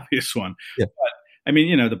most obvious one. Yeah. But, I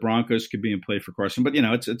mean, the Broncos could be in play for Carson, but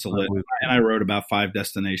it's a lit. And I wrote about 5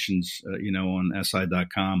 destinations, on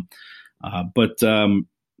SI.com. I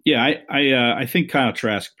think Kyle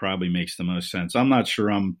Trask probably makes the most sense. I'm not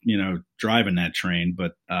sure I'm, driving that train,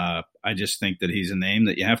 but I just think that he's a name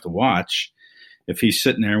that you have to watch. If he's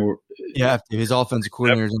sitting there, you have to. His offensive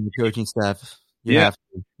coordinators and the coaching staff. You have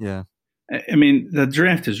to. Yeah. I mean, the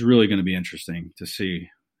draft is really going to be interesting to see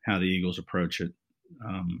how the Eagles approach it.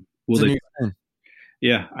 Will they?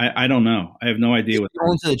 Yeah, I don't know. I have no idea what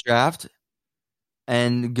going to the draft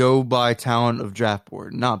and go by talent of draft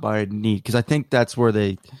board, not by need, because I think that's where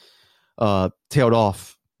they tailed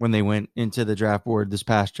off when they went into the draft board this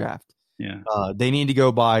past draft. Yeah, they need to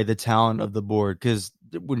go by the talent of the board because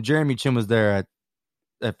when Jeremy Chin was there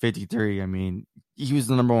at 53, I mean, he was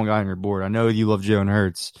the number 1 guy on your board. I know you love Jalen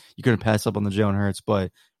Hurts. You couldn't pass up on the Jalen Hurts,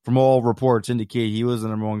 but from all reports indicate he was the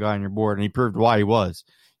number 1 guy on your board, and he proved why he was.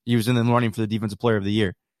 He was in the running for the Defensive Player of the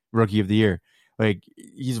Year, Rookie of the Year. Like,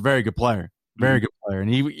 he's a very good player, very good player,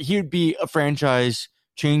 and he would be a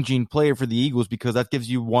franchise-changing player for the Eagles because that gives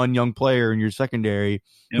you one young player in your secondary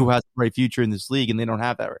who has a bright future in this league, and they don't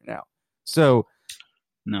have that right now. So,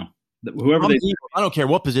 no. I don't care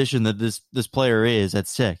what position that this player is at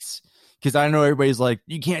 6, because I know everybody's like,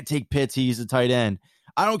 you can't take Pitts, he's a tight end.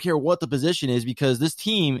 I don't care what the position is because this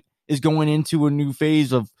team is going into a new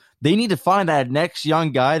phase of they need to find that next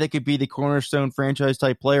young guy that could be the cornerstone franchise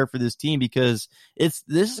type player for this team because this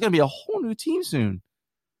is going to be a whole new team soon.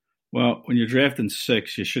 Well, when you're drafting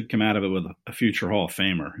 6, you should come out of it with a future Hall of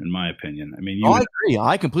Famer, in my opinion. I mean, I agree.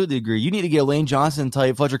 I completely agree. You need to get a Lane Johnson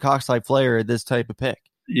type, Fletcher Cox type player at this type of pick.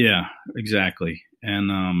 Yeah, exactly.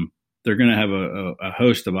 And they're going to have a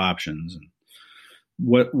host of options. And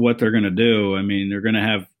what they're going to do, I mean, they're going to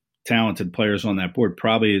have talented players on that board,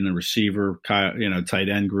 probably in the receiver, tight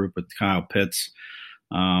end group with Kyle Pitts.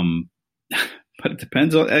 But it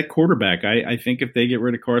depends at quarterback. I think if they get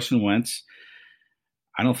rid of Carson Wentz,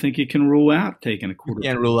 I don't think you can rule out taking a quarterback. You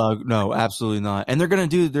can't rule out. No, absolutely not. And they're going to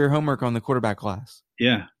do their homework on the quarterback class.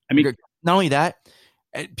 Yeah. I mean, not only that,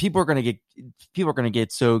 people are going to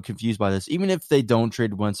get so confused by this. Even if they don't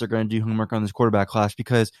trade Wentz, they're going to do homework on this quarterback class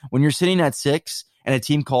because when you're sitting at 6 and a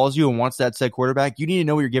team calls you and wants that said quarterback, you need to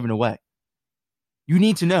know what you're giving away. You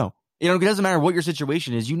need to know. It doesn't matter what your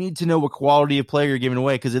situation is. You need to know what quality of player you're giving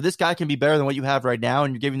away, because if this guy can be better than what you have right now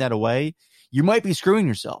and you're giving that away, you might be screwing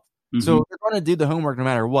yourself. Mm-hmm. So they're going to do the homework no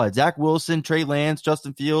matter what. Zach Wilson, Trey Lance,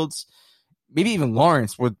 Justin Fields, maybe even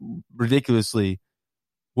Lawrence ridiculously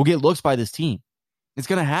will get looks by this team. It's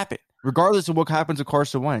going to happen, regardless of what happens with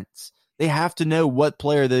Carson Wentz. They have to know what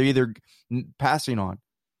player they're either passing on.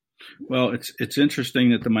 Well, it's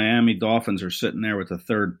interesting that the Miami Dolphins are sitting there with the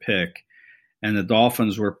third pick, and the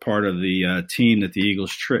Dolphins were part of the team that the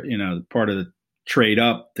Eagles, part of the trade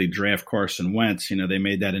up to draft Carson Wentz. They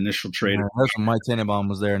made that initial trade. Yeah, Mike Tannenbaum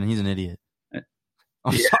was there, and he's an idiot. I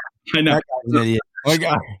know. That guy's an idiot. Oh,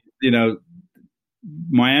 God.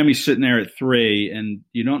 Miami's sitting there at 3, and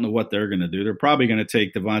you don't know what they're going to do. They're probably going to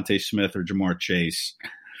take Devontae Smith or Jamar Chase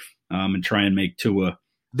and try and make Tua.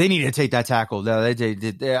 They need to take that tackle. No, I think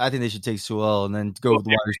they should take Sewell and then go with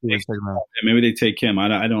the wide receivers. Maybe they take him.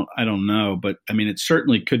 I don't know, but I mean, it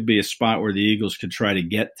certainly could be a spot where the Eagles could try to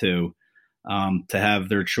get to have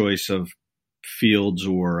their choice of Fields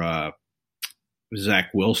or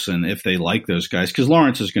Zach Wilson if they like those guys, because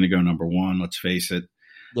Lawrence is going to go number 1. Let's face it.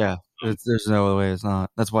 Yeah, there's no other way it's not.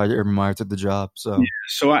 That's why Urban Meyer took the job. So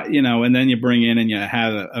and then you bring in and you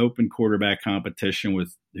have an open quarterback competition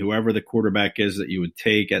with whoever the quarterback is that you would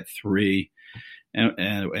take at 3,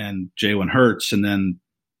 and Jalen Hurts, and then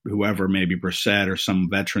whoever, maybe Brissett or some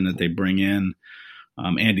veteran that they bring in,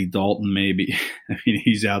 Andy Dalton maybe. I mean,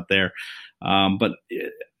 he's out there, but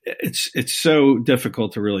it's so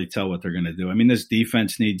difficult to really tell what they're going to do. I mean, this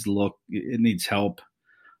defense needs help.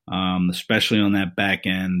 Especially on that back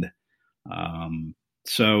end.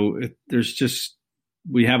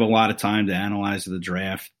 We have a lot of time to analyze the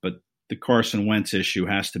draft, but the Carson Wentz issue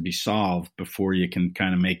has to be solved before you can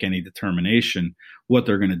kind of make any determination what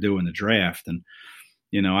they're going to do in the draft. And,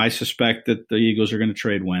 I suspect that the Eagles are going to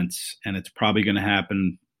trade Wentz, and it's probably going to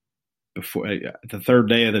happen before the third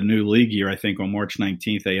day of the new league year. I think on March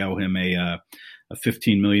 19th, they owe him a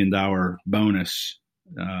 $15 million bonus.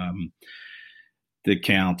 That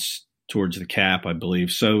counts towards the cap, I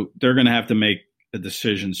believe. So they're going to have to make a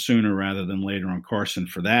decision sooner rather than later on Carson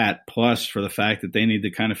for that, plus for the fact that they need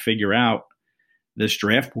to kind of figure out this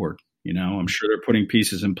draft board. I'm sure they're putting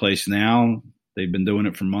pieces in place now. They've been doing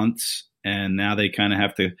it for months, and now they kind of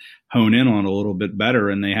have to hone in on it a little bit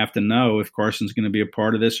better, and they have to know if Carson's going to be a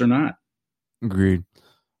part of this or not. Agreed.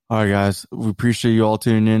 All right, guys, we appreciate you all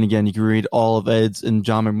tuning in. Again, you can read all of Ed's and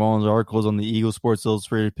John McMullen's articles on the Eagles Sports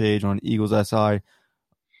Illustrated page on Eagles SI.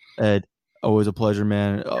 Ed, always a pleasure,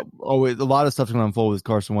 man. Always a lot of stuff's going to unfold with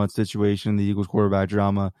Carson Wentz situation, the Eagles quarterback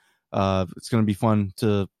drama. It's going to be fun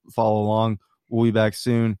to follow along. We'll be back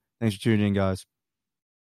soon. Thanks for tuning in, guys.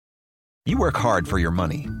 You work hard for your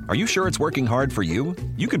money. Are you sure it's working hard for you?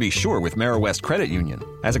 You can be sure with MeriWest Credit Union.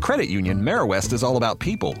 As a credit union, MeriWest is all about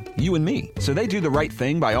people, you and me. So they do the right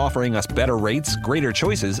thing by offering us better rates, greater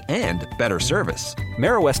choices, and better service.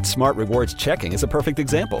 MeriWest Smart Rewards Checking is a perfect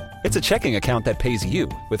example. It's a checking account that pays you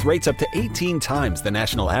with rates up to 18 times the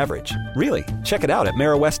national average. Really? Check it out at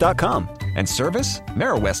MeriWest.com. And service?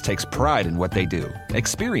 MeriWest takes pride in what they do.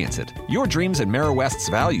 Experience it. Your dreams and MeriWest's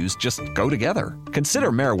values just go together.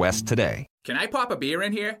 Consider MeriWest today. Can I pop a beer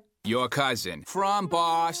in here? Your cousin from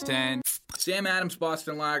Boston. Sam Adams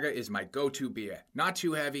Boston Lager is my go-to beer. Not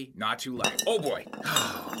too heavy, not too light. Oh boy.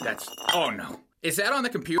 Oh no. Is that on the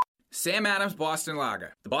computer? Sam Adams Boston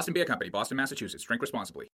Lager. The Boston Beer Company, Boston, Massachusetts. Drink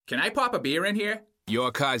responsibly. Can I pop a beer in here?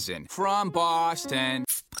 Your cousin from Boston.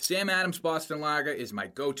 Sam Adams Boston Lager is my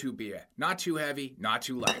go-to beer. Not too heavy, not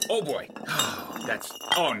too light. Oh boy.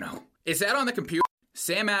 Oh no. Is that on the computer?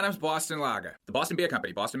 Sam Adams Boston Lager. The Boston Beer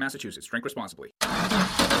Company, Boston, Massachusetts. Drink responsibly.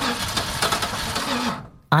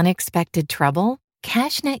 Unexpected trouble?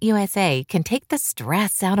 CashNet USA can take the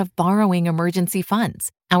stress out of borrowing emergency funds.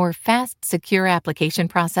 Our fast, secure application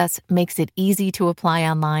process makes it easy to apply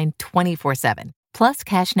online 24/7. Plus,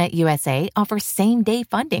 CashNet USA offers same-day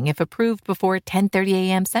funding if approved before 10:30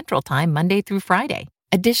 a.m. Central Time, Monday through Friday.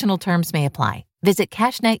 Additional terms may apply. Visit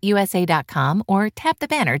CashNetUSA.com or tap the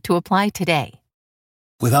banner to apply today.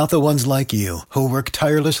 Without the ones like you, who work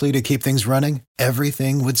tirelessly to keep things running,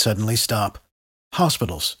 everything would suddenly stop.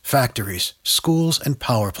 Hospitals, factories, schools, and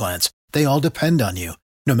power plants, they all depend on you.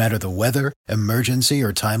 No matter the weather, emergency,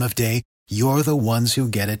 or time of day, you're the ones who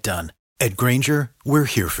get it done. At Grainger, we're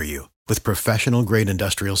here for you with professional-grade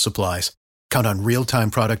industrial supplies. Count on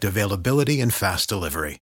real-time product availability and fast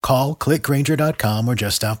delivery. Call, click Grainger.com, or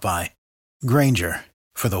just stop by. Grainger,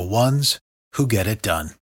 for the ones who get it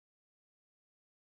done.